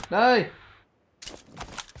என்ன டேய்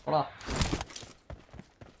போடா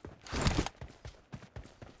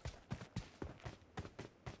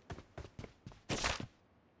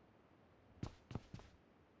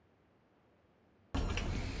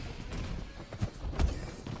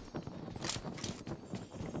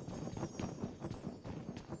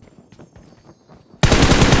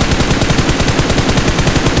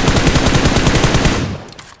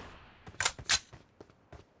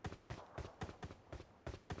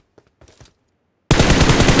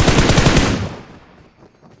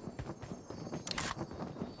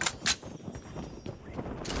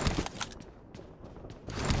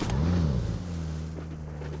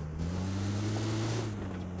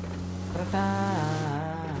வரட்டா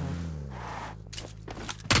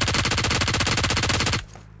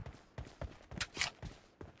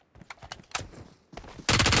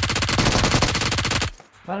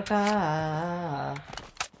வரட்டா.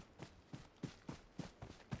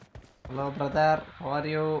 Hello brother, how are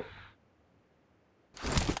you?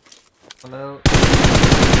 Hello.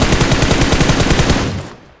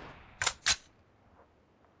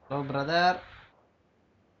 Hello brother.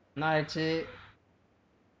 என்ன ஆயிடுச்சு?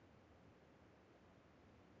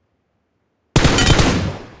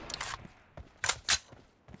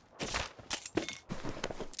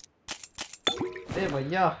 ஏய்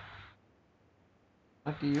பையா,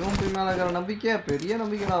 எனக்கு யூம்பி மேல இருக்கிற நம்பிக்கை பெரிய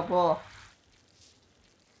நம்பிக்கைடா. அப்போ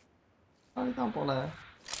அதுதான் போல.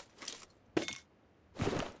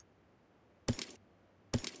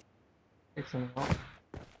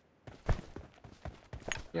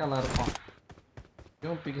 நல்லா இருப்பான்.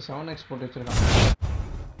 யூபிக்கு 7x போட்டு வச்சிருக்கான்.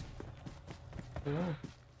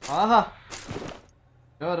 ஆஹா,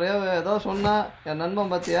 ரேவ் ஏதோ சொன்னா என்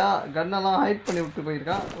நண்பன் பார்த்தியா, கன்னெல்லாம் ஹைட் பண்ணி விட்டு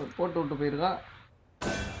போயிருக்கான், போட்டு விட்டு போயிருக்கான்.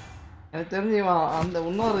 எனக்கு தெரிஞ்சு அந்த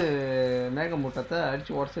இன்னொரு மேகமூட்டத்தை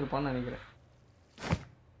அடிச்சு உடச்சிருப்பான்னு நினைக்கிறேன்.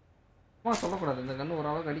 சும்மா சொல்லக்கூடாது, இந்த கண்ணு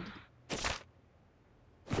ஓரளவுக்கு அடிக்குது.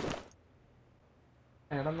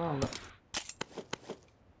 இடம் தான் இல்லை.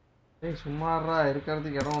 ஏய் சும்மாறா,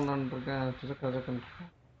 இருக்கிறதுக்கு இடம் இல்லைன்னு இருக்கேன்.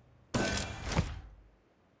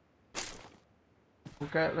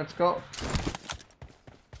 Okay let's go.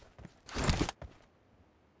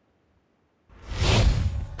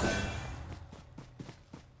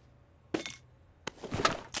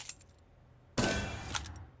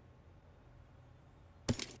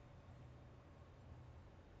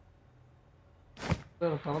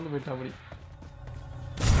 பறந்து போயிட்டா அப்படி.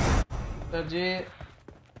 ஜி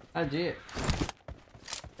ஜி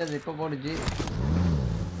அது இப்போ போடு ஜி.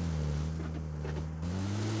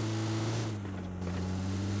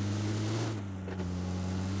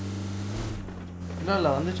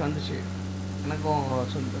 இல்லை வந்துச்சு எனக்கும்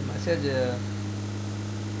சொல்லிட்டு மெசேஜ்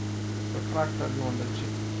ட்ராக்டர்னு வந்துடுச்சு.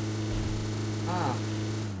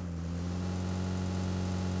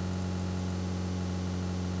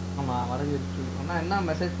 ஆமாம் வரைஞ்சிருச்சு. ஆனால் என்ன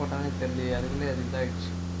மெசேஜ் போட்டானே தெரியல, அதுக்குள்ளே அது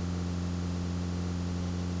இதாகிடுச்சு.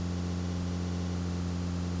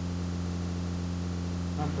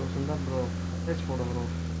 ப்ரோ சுந்தர் ப்ரோ மெசேஜ் போடு ப்ரோ.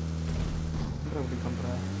 எப்படி பண்ணுற?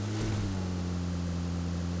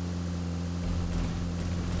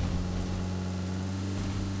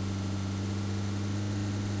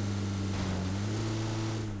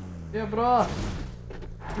 ஏ ப்ரோ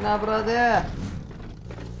என்ன ப்ரோ அது?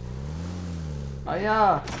 ஐயா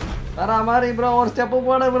தரா மாதிரி ப்ரோ ஒரு ஸ்டெப்பு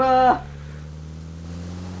போடு ப்ரோ.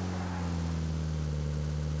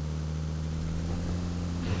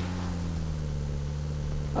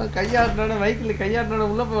 கையாட்டினோட வைக்கில் கையாட்டினோட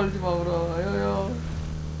உள்ள போய் வலிச்சுப்பா ப்ரோ. ஐயோ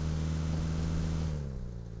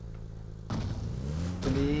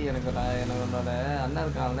சரி, எனக்கு என்னோட அண்ணன்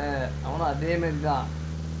இருக்கான்ல, அவனும் அதே மாதிரி தான்.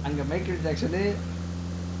 அங்கே மைக்கேல் ஜாக்சனு,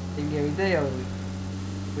 இங்கே விஜய். அவரு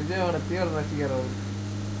விஜயோட தீவிர ரசிகர் அவரு.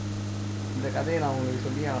 இந்த கதையை நான் உங்களுக்கு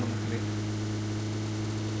சொல்லி ஆரம்பிக்கிறேன்.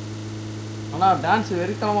 ஆனால் டான்ஸ்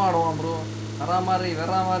வெறித்தனமாக ஆடுவான் ப்ரோ. வரா மாதிரி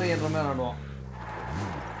என்ற மாதிரி ஆடுவான்.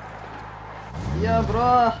 ஐயா ப்ரோ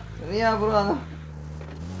நீயா ப்ரோ, அதான்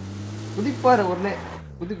குதிப்பாரு உடனே,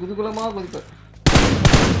 குதிக்குலமாக குதிப்பார்.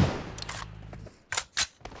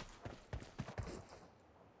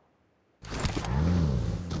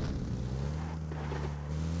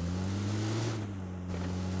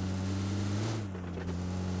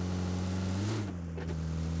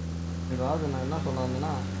 ஏதாவது நான் என்ன சொல்ல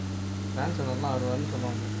வந்தேன்னா, டான்ஸ் நல்லா ஆடுவாருன்னு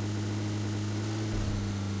சொல்லுவாங்க.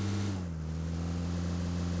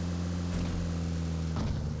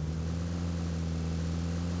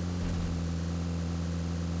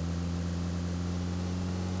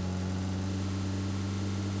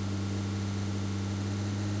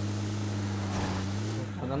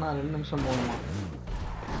 அதெல்லாம் 2 நிமிஷம் போகணுமா?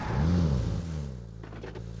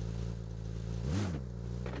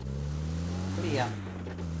 அப்படியா?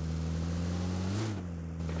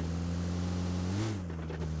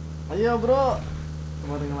 ஐயோ ப்ரோ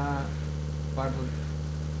பாருங்களா பாட்டு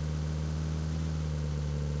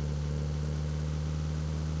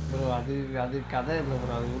ப்ரோ. அது கதை இல்லை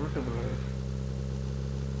ப்ரோ, அது உருட்டு ப்ரோ.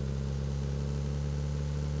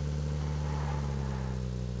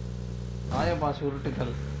 ஆயபாஸ்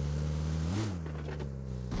உருட்டுக்கள்.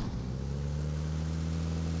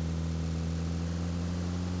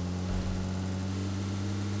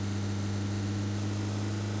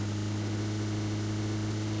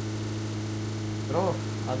 ப்ரோ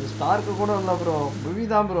அது ஸ்டார்க்கு கூட இல்லை ப்ரோ, புவி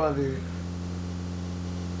தான் ப்ரோ. அது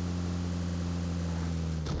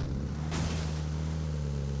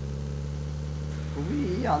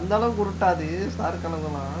அந்த அளவுக்கு உருட்டாது ஸ்டார்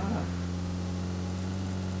கலங்கலாம்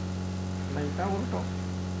லைட்டா உருட்டும்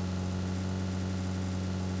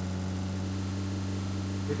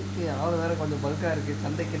இருக்கு ஆள் வேற கொஞ்சம் பல்கா இருக்கு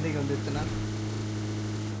சந்தை கிண்டைக்கு வந்துருச்சுன்னா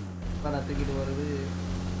தூக்கிட்டு வருது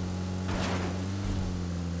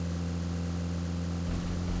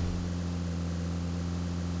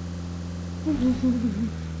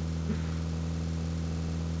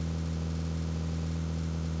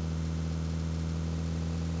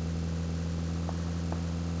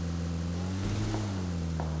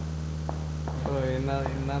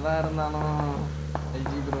என்னதான் இருந்தாலும்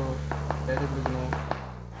ஐஜி ப்ரோ பேரு பிடிக்கணும்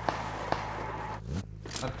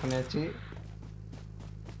கட் பண்ணியாச்சு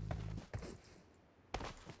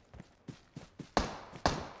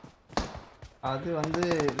அது வந்து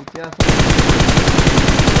வித்தியாசம்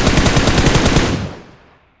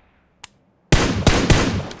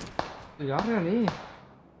யாரா நீ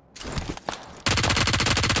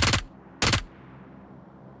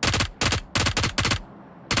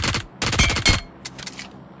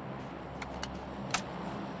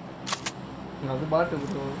அது பாட்டு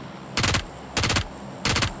ப்ரோ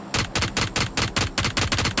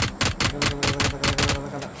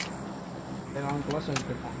அவன் க்ளோஸ்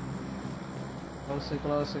வந்துருக்கான்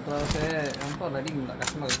க்ளோஸ் ரொம்ப ரெடிங்களா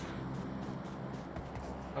கஷ்டமாக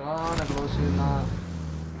அழகான க்ளோஸுண்ணா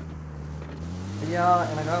ஐயா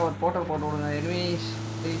எனக்காக ஒரு போட்டோ போட்டு விடுங்க எனிமீஸ்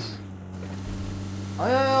ப்ளீஸ்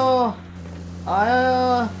ஐயோ ஐயோ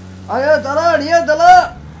ஐயோ தலை அடியோ தலை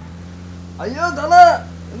ஐயோ தலை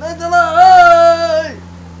என்ன தலை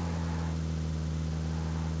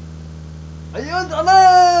ஐயோ தலை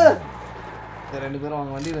ரெண்டு பேரும்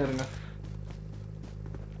அவங்க வண்டியில் இருங்க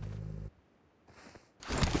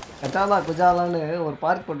கச்சாலா குஜாலான்னு ஒரு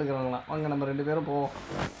பார்க் போட்டுக்கிறாங்களாம் வாங்க நம்ம ரெண்டு பேரும் போவோம்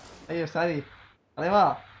ஐயோ சாரி அதைவா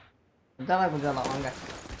கச்சாலா குஜாலா வாங்க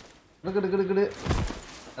கிடு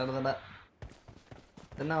தடை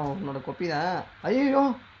என்ன உன்னோட கொப்பி தான் ஐயோ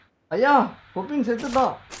ஐயா கொப்பின்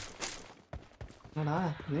செத்துட்டான் என்னடா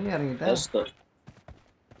நீங்க இறங்கிட்ட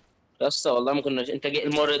يا اسطى والله ما كناش انت جاي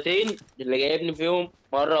المرتين اللي جايبني فيهم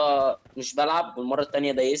مره مش بلعب والمره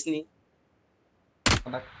الثانيه دايسني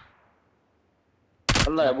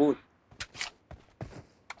الله يا ابوي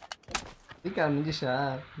ديك முடிஞ்சிச்சா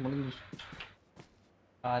முடிஞ்சிச்சு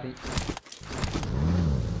சாரி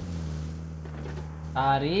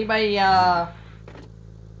பையா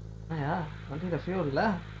ஐயா வண்டியில ஃபியூல் இல்ல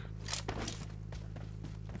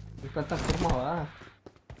இப்பதான் குருமாவா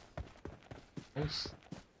நைஸ்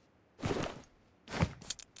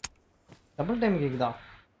டபுள் டைம் கேக்குதா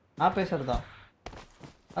நான் பேசுறதா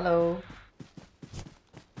ஹலோ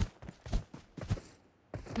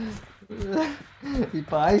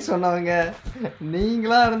இப்போ ஆய் சொன்னவங்க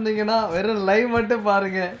நீங்களா இருந்தீங்கன்னா வெறும் லைவ் மட்டும்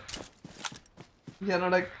பாருங்க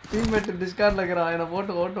என்னோட டீம்மேட் டிஸ்கார்ட்ல இருக்கிறான் என்னை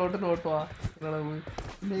போட்டு ஓட்டுன்னு ஓட்டுவான் என்னோட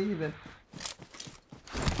நெய்தன்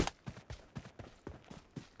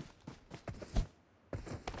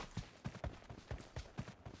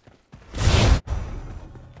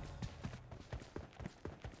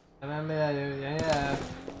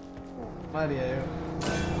Maria,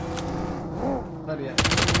 Maria.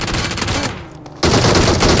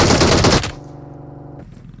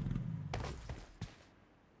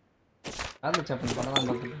 அது சப்பன் படம் தான்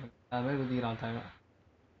அதுவே குதிக்கிறான் தாங்க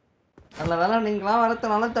நல்ல வேலை நீங்களாம்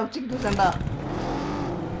வரத்தனால தப்பிச்சுக்கிட்டு இருக்கேன்டா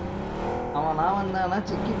அவன் நான் வந்தானா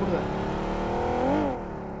சிக்கி போடுவேன்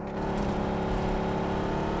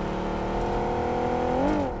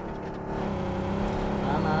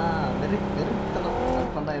ஆனா வெறுத்தனம்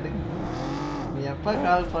கால் பண்ணா எடுக்க நீ எப்ப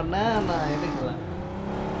கால் பண்ண நான் எடுக்கல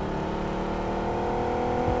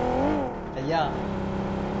ஐயா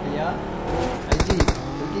ஐயா ஐஜி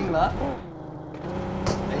இருக்கீங்களா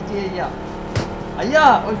ஐஜி ஐயா ஐயா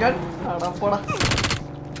உன் கண் அடா போடா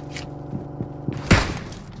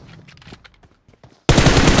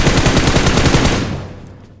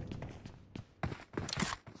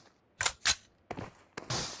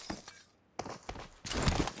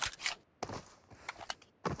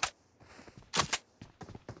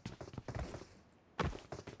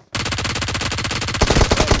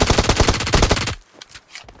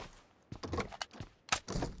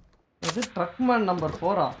இது ட்ரக்மேன் நம்பர்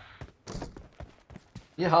 4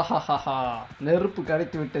 ஏஹாஹாஹா நெருப்பு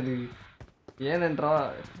கிடைத்து விட்டது ஏனென்றா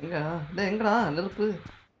எங்கடா நெருப்பு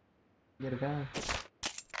இங்க இருக்கா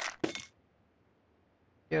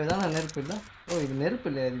இதுதான் நெருப்பு இல்லை ஓ இது நெருப்பு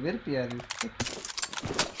இல்லை அது வெறுப்பியா அது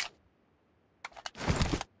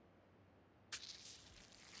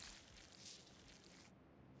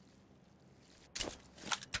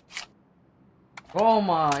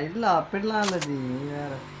ஓமா இல்ல அப்படிலாம் இல்லை ஜி நீ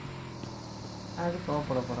வேற அது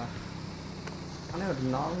கோவப்பட போறேன் ஆனால் ஒரு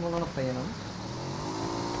நார்மலான பையனா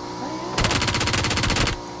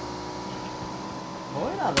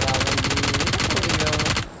போயிடாதடா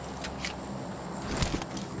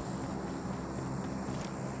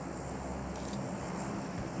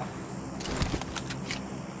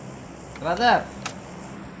Brother!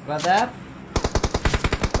 Brother!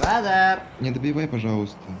 Brother! Не добивай,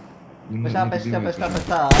 пожалуйста. Не Пошла, добивай, пошла, пошла,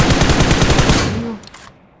 пожалуйста. пошла.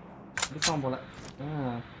 அடிப்பான் போல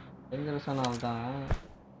டேஞ்சரஸான ஆள் தான்.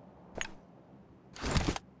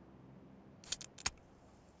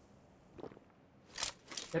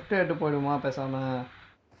 எட்டு போயிடுமா பேசாம.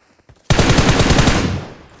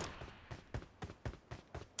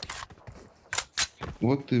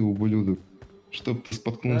 Вот ты, ублюдок. Чтоб ты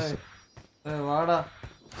споткнулся. வாடா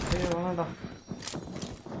வாடா.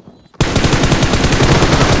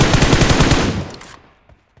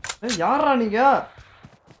 யாரா நீங்க?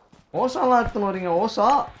 ஓசாலாம் எடுத்துன்னு வரீங்க? ஓசா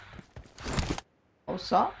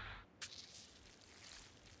ஓசா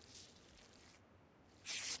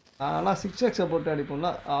ஆனால் 6x போட்டு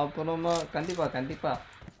அடிப்போம்ல அப்புறமா கண்டிப்பா கண்டிப்பா.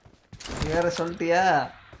 நீ வேற சொல்லிட்டியா?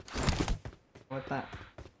 பார்த்தேன்.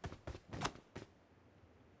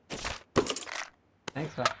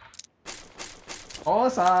 தேங்க்ஸ்டா.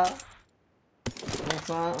 ஓசா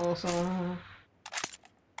ஓசா ஓசா.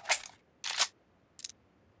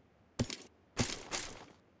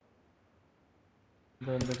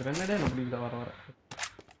 இந்த கிரனேடே எனக்கு பிடிக்கல வர வர.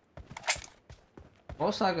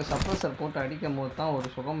 ஓசாக்கு சப்ரஸர் போட்டு அடிக்கும் போது தான் ஒரு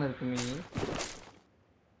சுகம் இருக்குமே.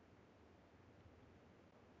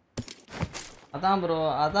 அதான் ப்ரோ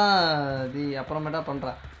அதான் தி அப்புறமேட்டா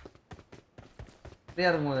பண்ணுறேன்.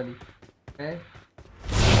 ஃப்ரீயாக இருக்கும் போது அடி. ஓகே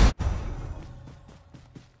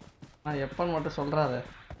நான் எப்போன்னு மட்டும் சொல்கிறாரு.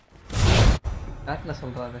 பேக்கில்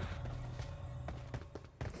சொல்கிறாரு.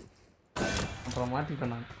 அப்புறம்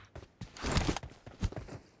மாட்டிப்பேன் நான்.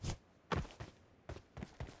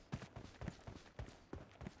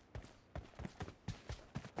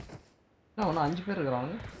 ஒன்றும் 5 பேர்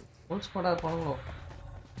இருக்கிறாங்க. ஃபுல் ஸ்குவாடாக இருப்பானுங்களோ.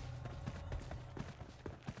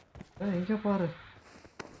 எங்கே பாரு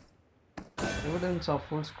எவிடன்ஸ் ஆஃப்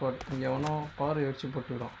ஃபுல் ஸ்குவாட். இங்கே எவனோ பவர் வச்சு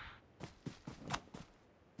போட்டுவிடும்.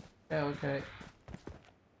 ஓகே ஓகே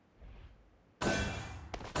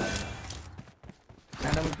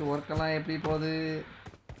மேடமுக்கு ஒர்க்கெல்லாம் எப்படி போகுது?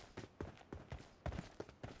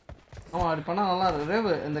 ஆமாம் அப்படி பண்ணால் நல்லா இருக்கு.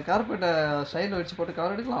 ரேவு இந்த கார்பெட்டை சைடில் வச்சு போட்டு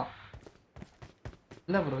கவர் எடுக்கலாம்.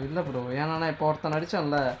 இல்லை ப்ரோ ஏன்னா இப்போ ஒருத்தன்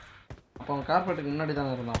அடித்தான்ல அப்போ அவன் கார்பெட்டுக்கு முன்னாடி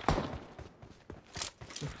தானே இருந்தான்.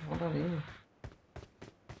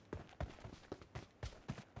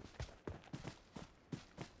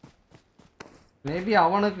 மேபி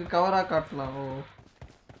அவனுக்கு கவராக காட்டலாம். ஓ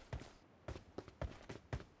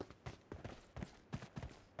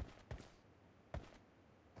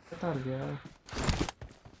இருக்கியா?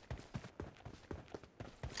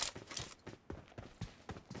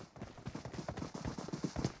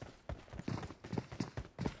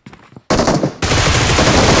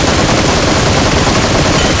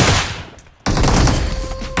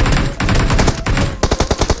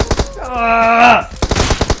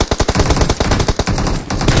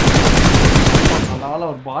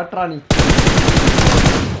 ஒரு பாட்ரா நீ.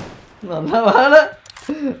 நல்ல வேலை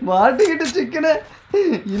மாட்டிக்கிட்டு சிக்கனு.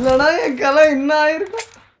 இல்லைன்னா என் கலை இன்னும் ஆயிருக்கும்.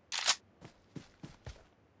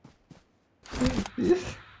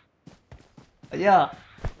 ஐயா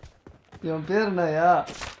இவன் பேர் என்னய்யா?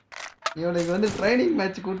 இவனுக்கு வந்து ட்ரைனிங்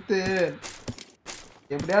மேட்ச் கொடுத்து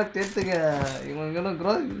எப்படியாவது தேர்த்துங்க. இவனுக்கு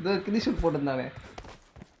க்ரோ இது கிளிஷூட் போட்டிருந்தானே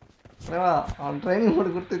அவன் ட்ரைனிங்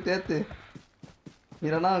போட்டு கொடுத்து தேர்த்து.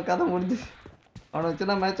 இல்லைன்னா அவன் கதை முடிஞ்சு அவனை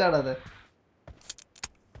வச்சுன்னா மேட்ச் ஆடாது.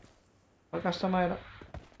 கஷ்டமாயிடும்.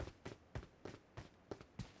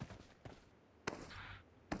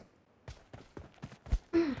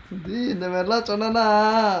 இந்த மாதிரிலாம் சொன்னா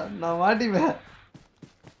நான் மாட்டிப்பேன்.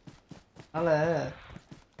 அதனால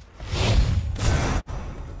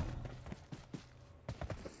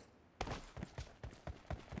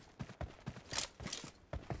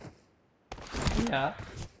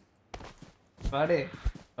ஸ்குவாடு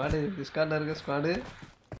ஸ்குவாடு டிஸ்கார்டில் இருக்க ஸ்குவாடு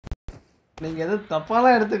நீங்கள் எதுவும்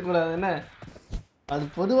தப்பாலாம் எடுத்துக்கூடாது. என்ன அது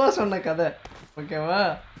பொதுவாக சொன்ன கதை. ஓகேவா?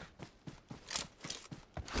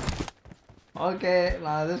 ஓகே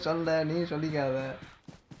நான் எதுவும் சொல்ல நீ சொல்லிக்காத.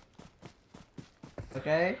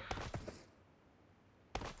 ஓகே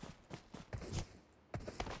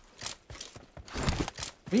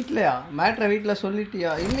வீட்லையா மேட்ரை வீட்டில்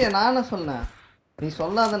சொல்லிட்டியா? இல்லையா நானே சொன்னேன். நீ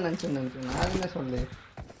சொல்லாதன்னு நினச்சேன். நான் எதுவுமே சொல்லு.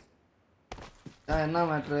 என்ன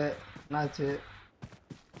மேட்ரு என்னாச்சு?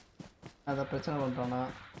 அதை பிரச்சனை பண்ணுறானா?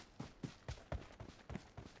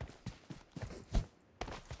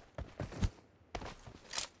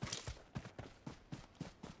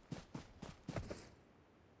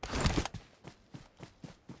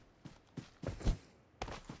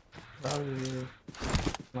 அதாவது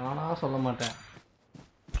நானா சொல்ல மாட்டேன்,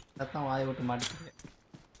 அதான் வாய் விட்டு மாட்டிக்கிறேன்.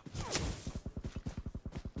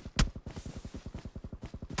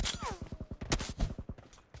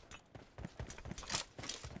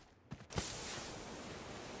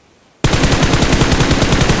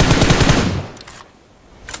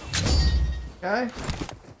 Okay.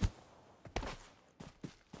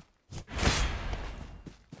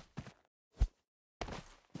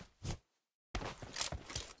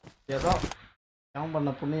 ஏதோ ஏன் பண்ண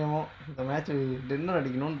புண்ணியமோ இந்த மேட்ச் டின்னர்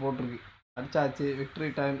அடிக்கணும்னு போட்டிருக்கு. அடிச்சாச்சு, விக்டரி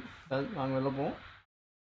டைம். நாங்கள் வெளில போவோம்.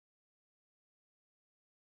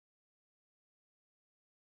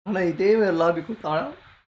 ஆனால் இதே லாபி கொடுத்தாலும்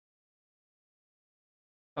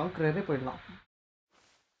கான்க்ரரே போயிடலாம்.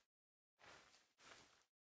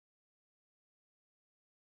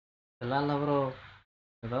 எல்லாம் இல்லை ப்ரோ,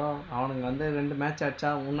 ஏதோ அவனுங்க வந்து 2 மேட்ச் அடிச்சா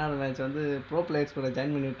 3வது மேட்ச் வந்து ப்ரோ பிளேயர்ஸ் கூட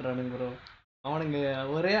ஜாயின் பண்ணி விட்டுறானுங்க ப்ரோ. அவனுங்க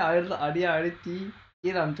ஒரே அடியை அழுத்தி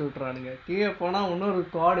கீழே அனுப்பிச்சி விட்றானுங்க. கீழே போனால் இன்னொரு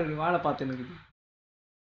ஸ்குவாடு வேலை பார்த்துன்னுக்குது.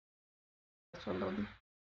 சொல்கிறது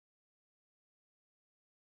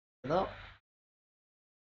ஏதோ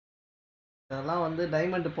இதெல்லாம் வந்து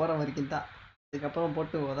டைமண்ட் போகிற வரைக்கும் தான், அதுக்கப்புறம்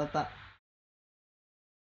போட்டு உதத்தான்.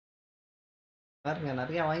 பாருங்க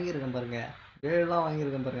நிறையா வாங்கியிருக்கேன் பாருங்க, 7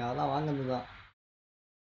 வாங்கியிருக்கேன் பாருங்க. அதெல்லாம் வாங்கினது தான்,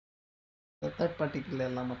 தேர்ட் பார்ட்டிக்குள்ள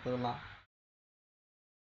எல்லாம் மற்றதெல்லாம்.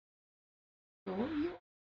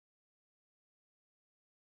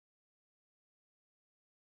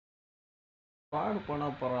 ஸ்குவாடு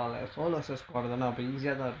போனால் பரவாயில்ல, சோலோ ஸ்குவாடு தானே, அப்போ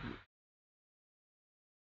ஈஸியாக தான் இருக்குது.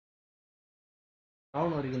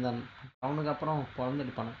 டவுன் வரைக்கும் தான், டவுனுக்கு அப்புறம்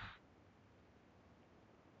பிறந்துடுப்பானு.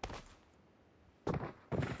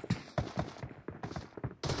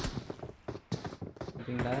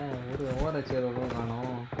 பார்த்தீங்களா, ஒரு ஓவர் அச்சீவ்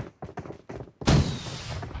காணும்.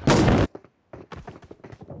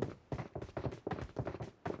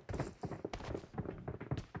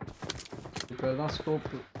 இப்போ தான்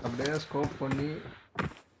ஸ்கோப்பு, அப்படியே ஸ்கோப் பண்ணி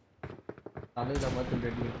தலையில் பார்த்து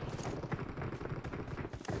ரெடி.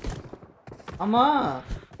 ஆமாம்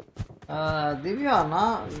திவ்யா,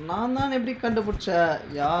 நான் தான் எப்படி கண்டுபிடிச்சேன்?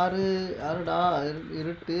 யாருடா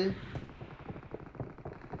இருட்டு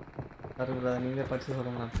வருதா? நீங்களே படிச்சு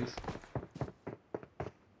சொல்லுங்களா ப்ளீஸ்.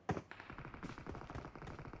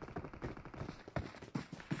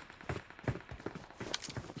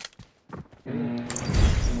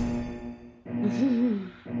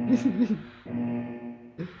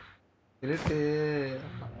 இருட்டு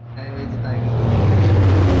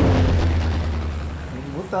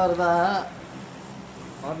மூத்தவர் தான்,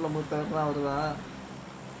 அவரில் மூத்தவர் தான். அவர் தான்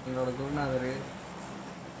எங்களோட குருநாதர்,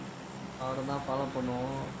 அவரை தான் ஃபாலோ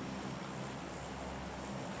பண்ணுவோம்.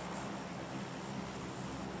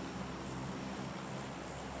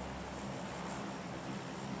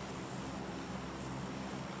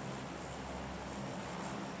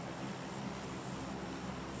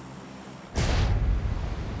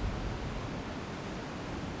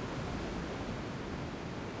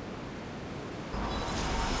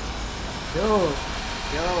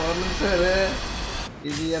 ஒரு நிமிஷம்,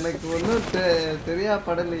 இது எனக்கு ஒன்றும்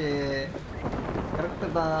தெரியாப்படலையே. கரெக்டு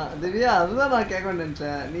தான் திவ்யா, அதுதான் நான் கேட்க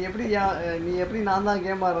நினச்சேன். நீ எப்படி நான் தான்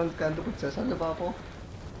கேம் ஆடுறேன்னு கண்டுபிடிச்ச? சொல்லு பார்ப்போம்.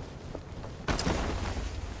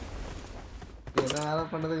 எதை வேலை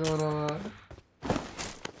பண்ணதுக்கு வரும்?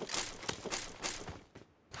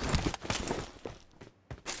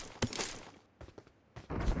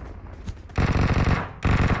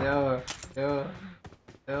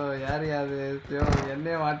 யார் யாது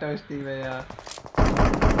என்னையே மாட்ட வச்சிட்டீங்களா?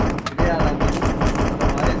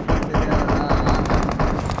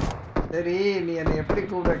 சரி, நீ என்னை எப்படி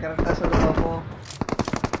கூப்பிட கரெக்டாக சொல்லு பார்ப்போம்.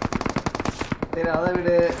 சரி அதை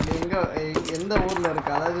விடு, நீ எந்த ஊரில்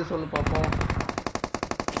இருக்க அதாவது சொல்லு பார்ப்போம்.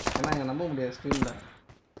 ஏன்னா இங்கே நம்ப முடியாது, ஸ்க்ரீனில்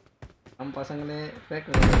நம்ம பசங்களே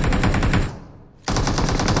ஃபேக்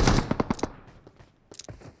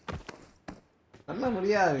சொல்ல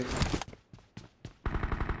முடியாது.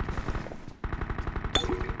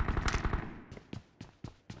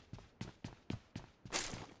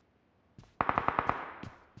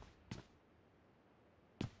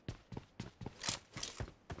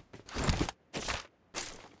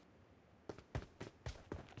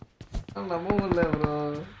 நம்ம ஊர்ல ப்ரோ,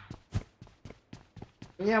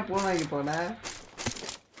 நீ ஏன் பூனாக்கி போன?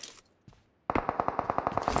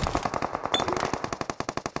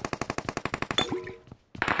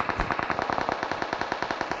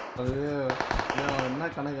 அது என்ன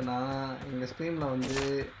கணக்குன்னா, எங்கள் ஸ்க்ரீனில் வந்து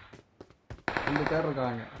 2 பேர்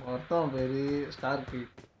இருக்காங்க. ஒருத்தவன் பேர் ஸ்டார்க்கு,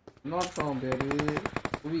 இன்னொருத்தவன் பேர்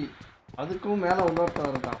புவி, அதுக்கும் மேலே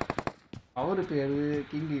இன்னொருத்தவன் இருக்கான், அவர் பேர்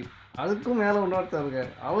கிங்கு, அதுக்கும் மேலே இன்னொருத்தர்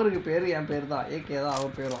இருக்கார், அவருக்கு பேர் என் பேர் தான், ஏகே தான்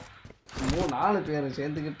அவர் பேரும். 4 பேர்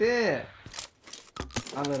சேர்ந்துக்கிட்டு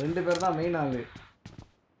அந்த 2 பேர் தான் மெயின் ஆளு.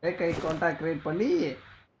 ஃபேக் அக்கௌண்ட்டா கிரியேட் பண்ணி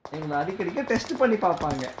எங்களை அடிக்கடிக்க டெஸ்ட் பண்ணி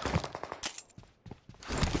பார்ப்பாங்க.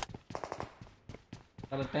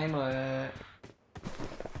 அந்த டைமில்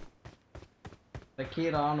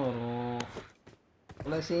கீரான்னு வரும்,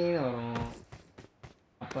 துளசின்னு வரும்.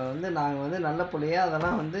 அப்போ வந்து நாங்கள் வந்து நல்ல பிள்ளையே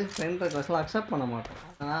அதெல்லாம் வந்து ஃப்ரெண்ட் ரெக்வஸ்ட்லாம் அக்செப்ட் பண்ண மாட்டோம்.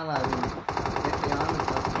 அதனால் அது இயற்கையான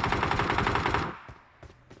ப்ரோ.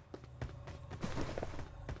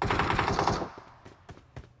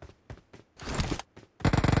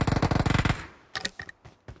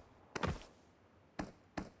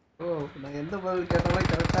 நான் எந்த பதில் கேட்டாலும்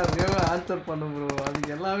கரெக்டாக இருக்கவே ஆன்சர் பண்ண ப்ரோ.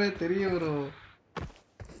 அதுக்கு எல்லாமே தெரியும் ப்ரோ.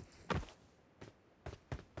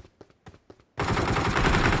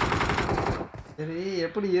 சரி,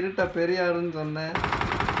 எப்படி இருட்ட பெரியாருன்னு சொன்னேன்?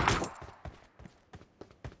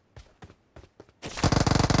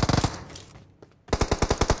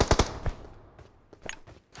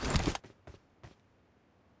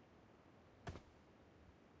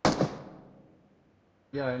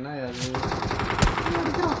 என்ன அது?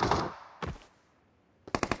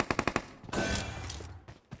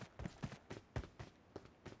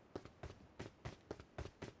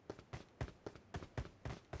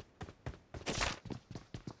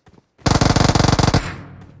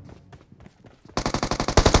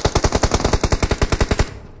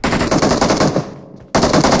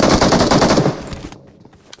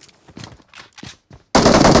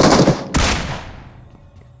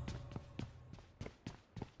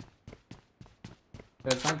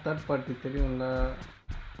 தேர்ட் பார்ட்டி தெரியும்ல,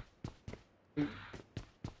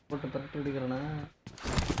 போட்டு பரட்டி அடிக்கிறேன்னா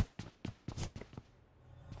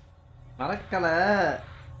மறக்கலை.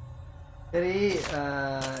 சரி,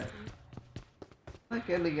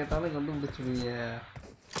 கேள்வி கேட்டாலும் கண்டுபிடிச்சிடுவீங்க.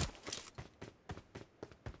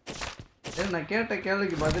 சரி, நான் கேட்ட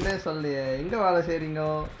கேள்விக்கு பதிலே சொல்லியே. எங்கே வேலை செய்கிறீங்க?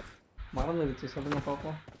 மறந்துடுச்சு, சொல்லுங்கள்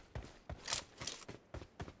பார்ப்போம்.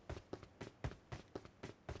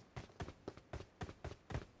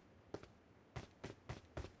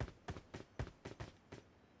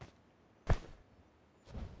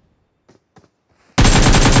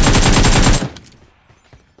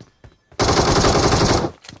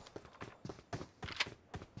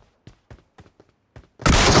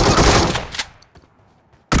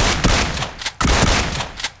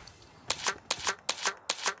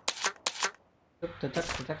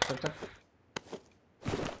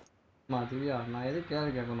 திவ்யா, நான் எது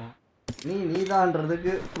கேள்வி கேட்கணும்?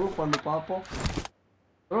 நீதான்றதுக்கு ப்ரூஃப் பண்ணி பார்ப்போம்.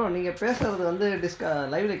 ப்ரோ, நீங்கள் பேசுறது வந்து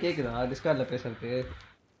லைவ்ல கேட்குதா? டிஸ்கார்டில் பேசுறது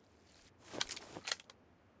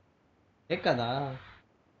கேட்காதா?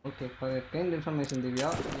 Okay, kind information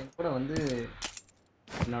Divya. என் கூட வந்து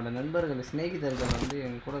என்னோட நண்பர்கள் ஸ்நேகிதர்கள் வந்து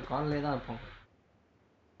என் கூட காலிலே தான் இருப்போம்.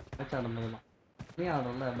 மேட்ச் ஆடும்போதுலாம் நீ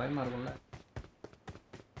ஆடும்ல, பயமாக இருக்கும்ல.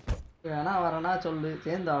 வேணா வரேன்னா சொல்லு,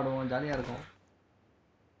 சேர்ந்து ஆடுவோம், ஜாலியாக இருக்கும்.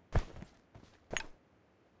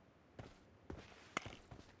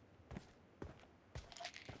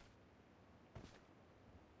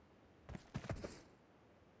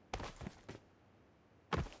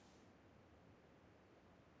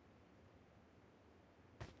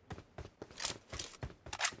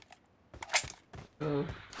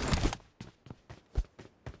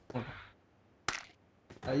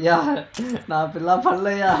 ஐயா, நான் அப்படிலாம்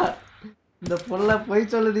பண்ணலையா. இந்த பொருளை போய்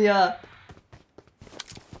சொல்லுதியா?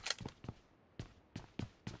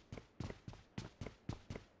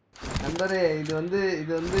 நண்பரே, இது வந்து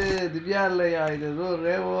திவ்யா இல்லையா? இது ஏதோ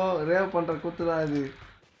ரேவ் பண்ற கூத்து தான் இது.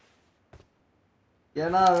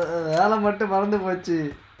 ஏன்னா வேலை மட்டும் மறந்து போச்சு,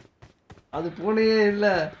 அது பூனையே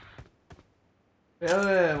இல்லை.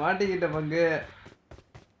 மாட்டிக்கிட்ட பங்கு.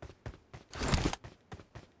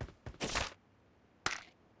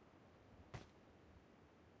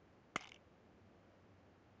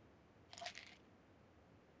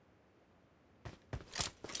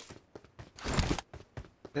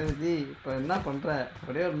 சரி ஜி, இப்போ என்ன பண்ணுற?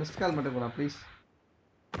 ஒரே ஒரு மிஸ்ட் கால் மட்டும் போகலாம் ப்ளீஸ்,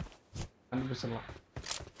 கண்டுபிடிச்சிடலாம்.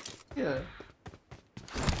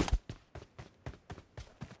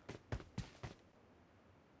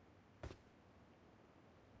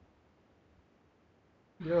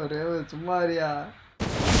 ஐயோ ரேவு, சும்மா அறியா.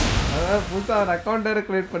 அதான் புதுசாக ஒரு அக்கௌண்ட் வேறு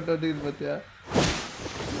க்ரியேட் பண்ணிட்டு வந்துக்குது பார்த்தியா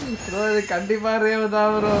ப்ரோ? இது கண்டிப்பாக ரேவு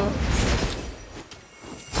தான் ப்ரோ.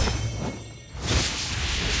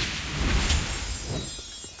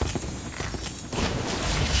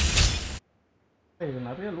 இது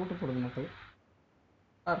நிறைய லூட்டு போடுது மக்கள்.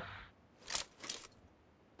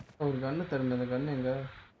 ஒரு கன்று தருங்க, இந்த கன்று எங்க?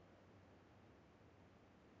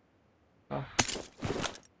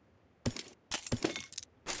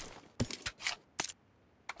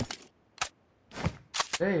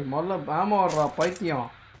 ஏய் முதல்ல ஆமா வர்றா பைத்தியம்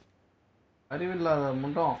அறிவில்லாத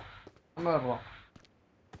முண்டம் ஆமா வர்றா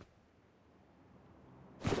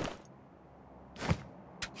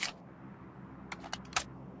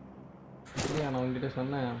இல்லையா நான் உங்ககிட்ட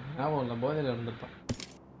சொன்னேன் ஞாபகம் இல்லை போதையில் இருந்துட்டேன்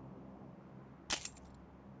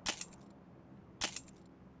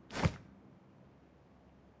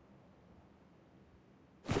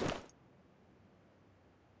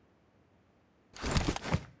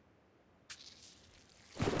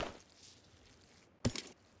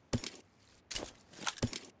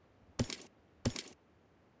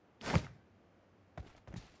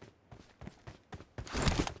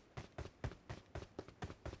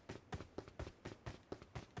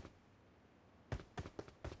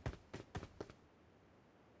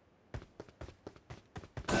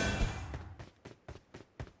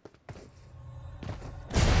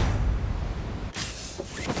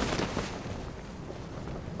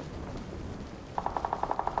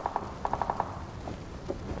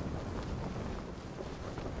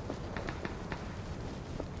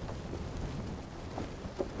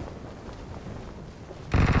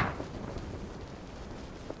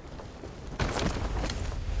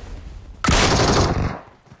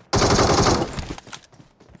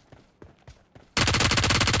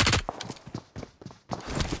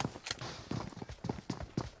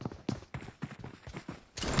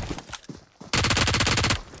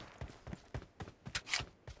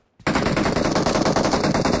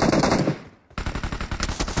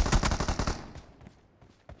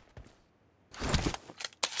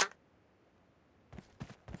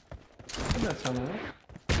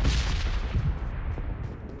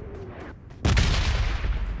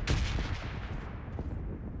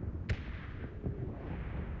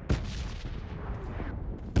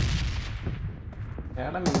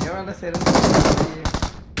மேடம் இங்கே வேலை செய்யறது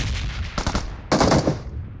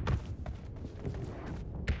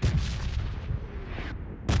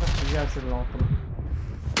அடிச்சிடலாம் அப்புறம்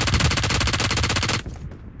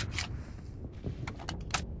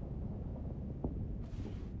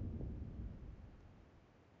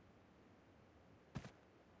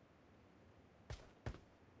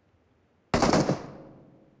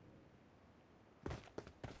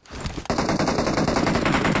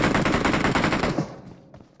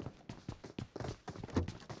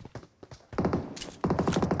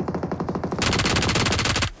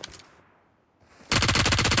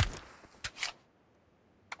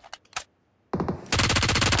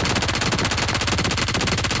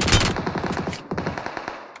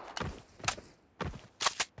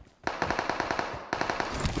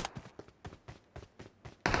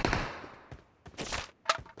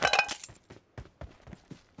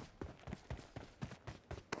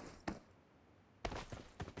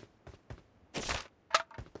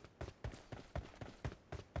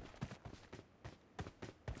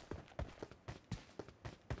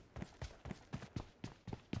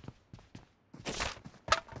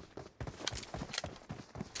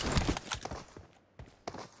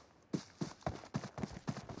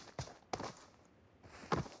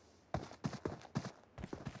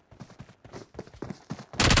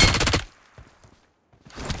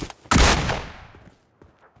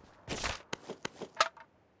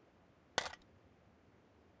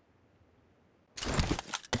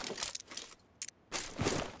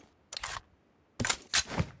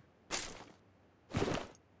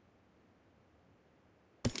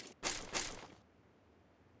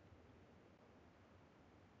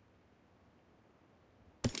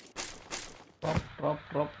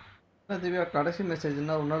ட்ராப் திவ்யா கடைசி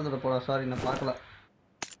மெசேஜ்னா இன்னொரு தடவை போடா சாரி நான் பார்க்கல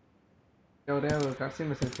ஒரே ஒரு கடைசி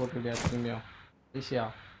மெசேஜ் போட்டுக்கிட்டியா திரும்பியும் ஈஸியா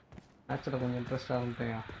மேட்சில் கொஞ்சம் இன்ட்ரெஸ்டாக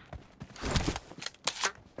இருந்துட்டேங்க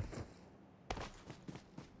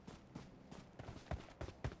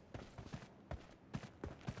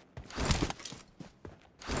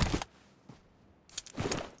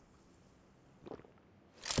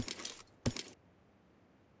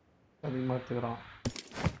அதிகமாக எடுத்துக்கிறான்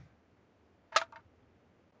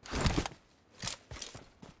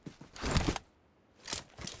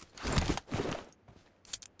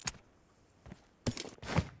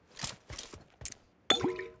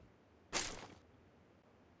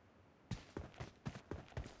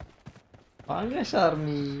வாங்க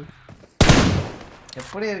ஷார்மி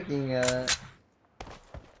எப்படி இருக்கீங்க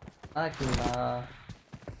இருக்கீங்களா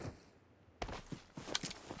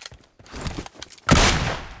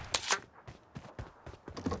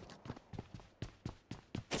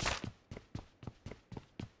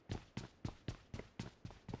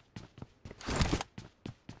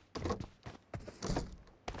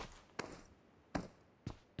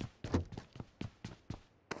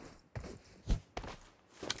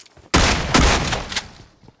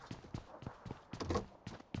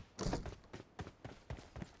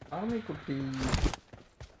ஆமை குட்டி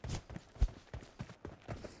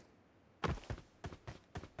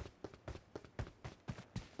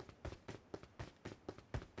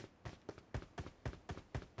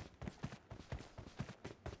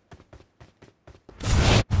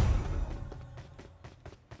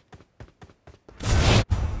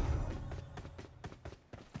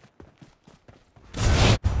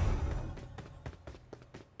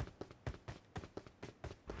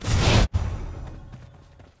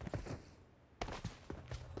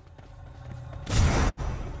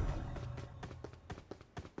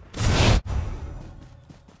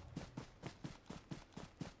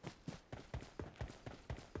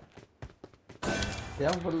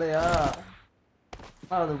ஏன் புள்ளையா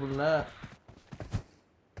அது புள்ள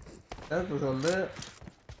சேர்த்து சொல்லு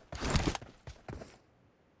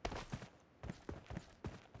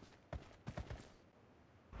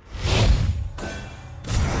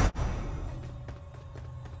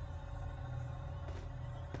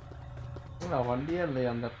வண்டியே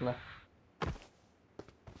இல்லையா அந்த இடத்துல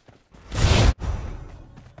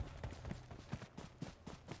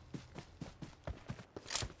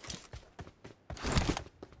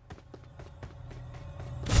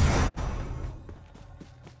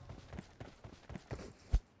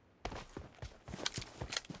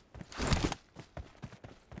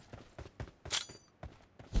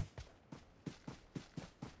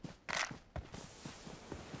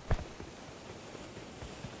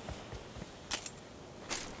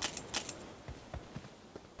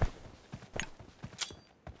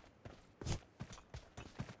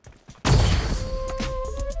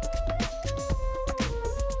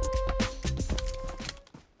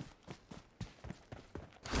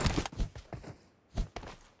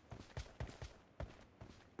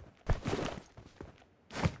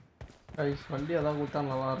கைஸ் வண்டி அதான் கொடுத்தா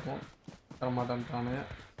நல்லாயிருக்கும் தரமாட்டேன்ட்டானு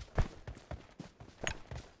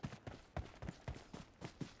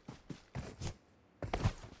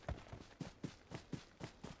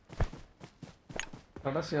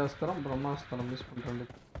கடைசி அஸ்திரம் பிரம்மாஸ்திரம் மிஸ்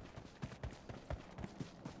பண்ணுறேன்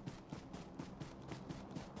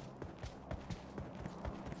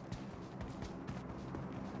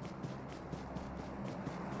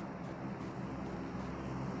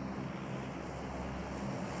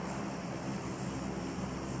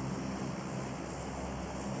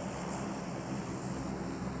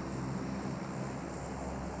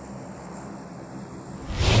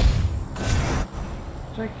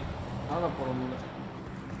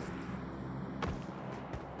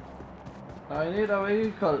I need a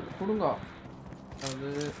vehicle. கொடுங்க அது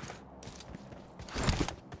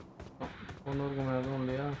ஒன்று இருக்கும் எதுவும்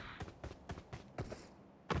இல்லையா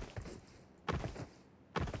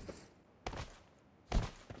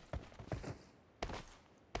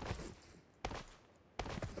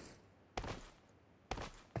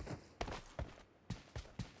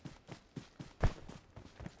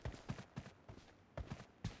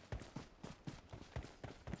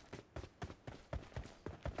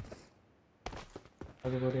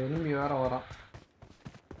அதுக்கு ஒரு எலும்பி வேற வரான்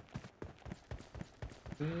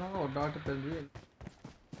இன்னும் ஒரு டாட்டு தெரிஞ்சு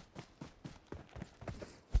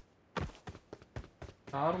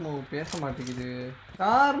கார்மு பேச மாட்டேங்குது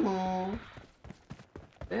கார்மு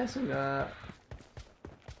பேசுங்க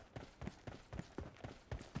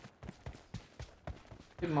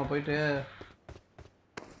போயிட்டு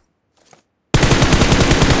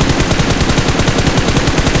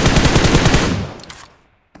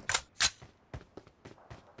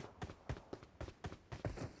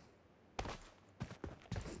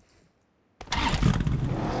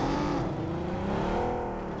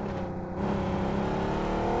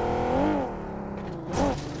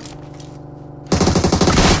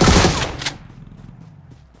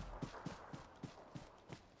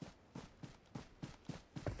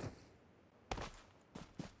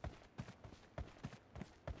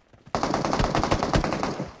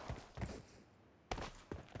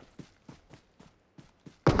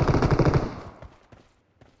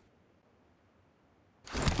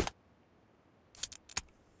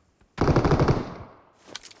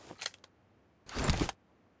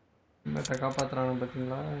காப்பாத்துறாங்க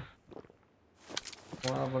பார்த்தீங்களா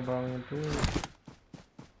என்ன பண்றாங்கன்ட்டு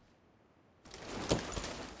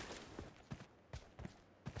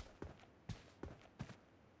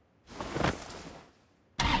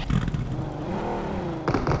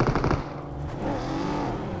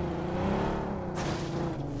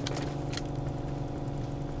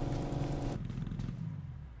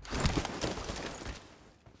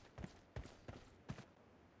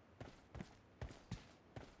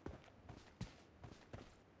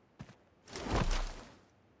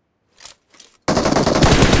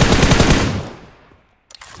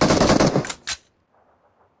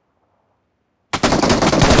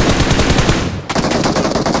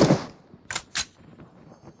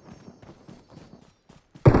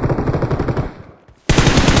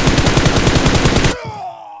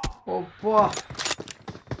அப்பா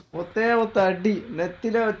ஒத்த அடி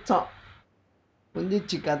நெத்தில வச்சான்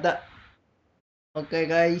புரிஞ்சிச்சு கதை ஓகே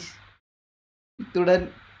கைஸ் இத்துடன்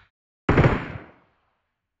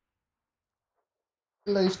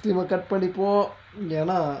லைவ் ஸ்ட்ரீமை கட் பண்ணிப்போம்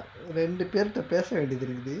ஏன்னா 2 பேர்கிட்ட பேச வேண்டியது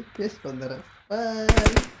இருக்குது பேசிட்டு வந்துடுறேன்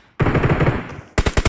பாய்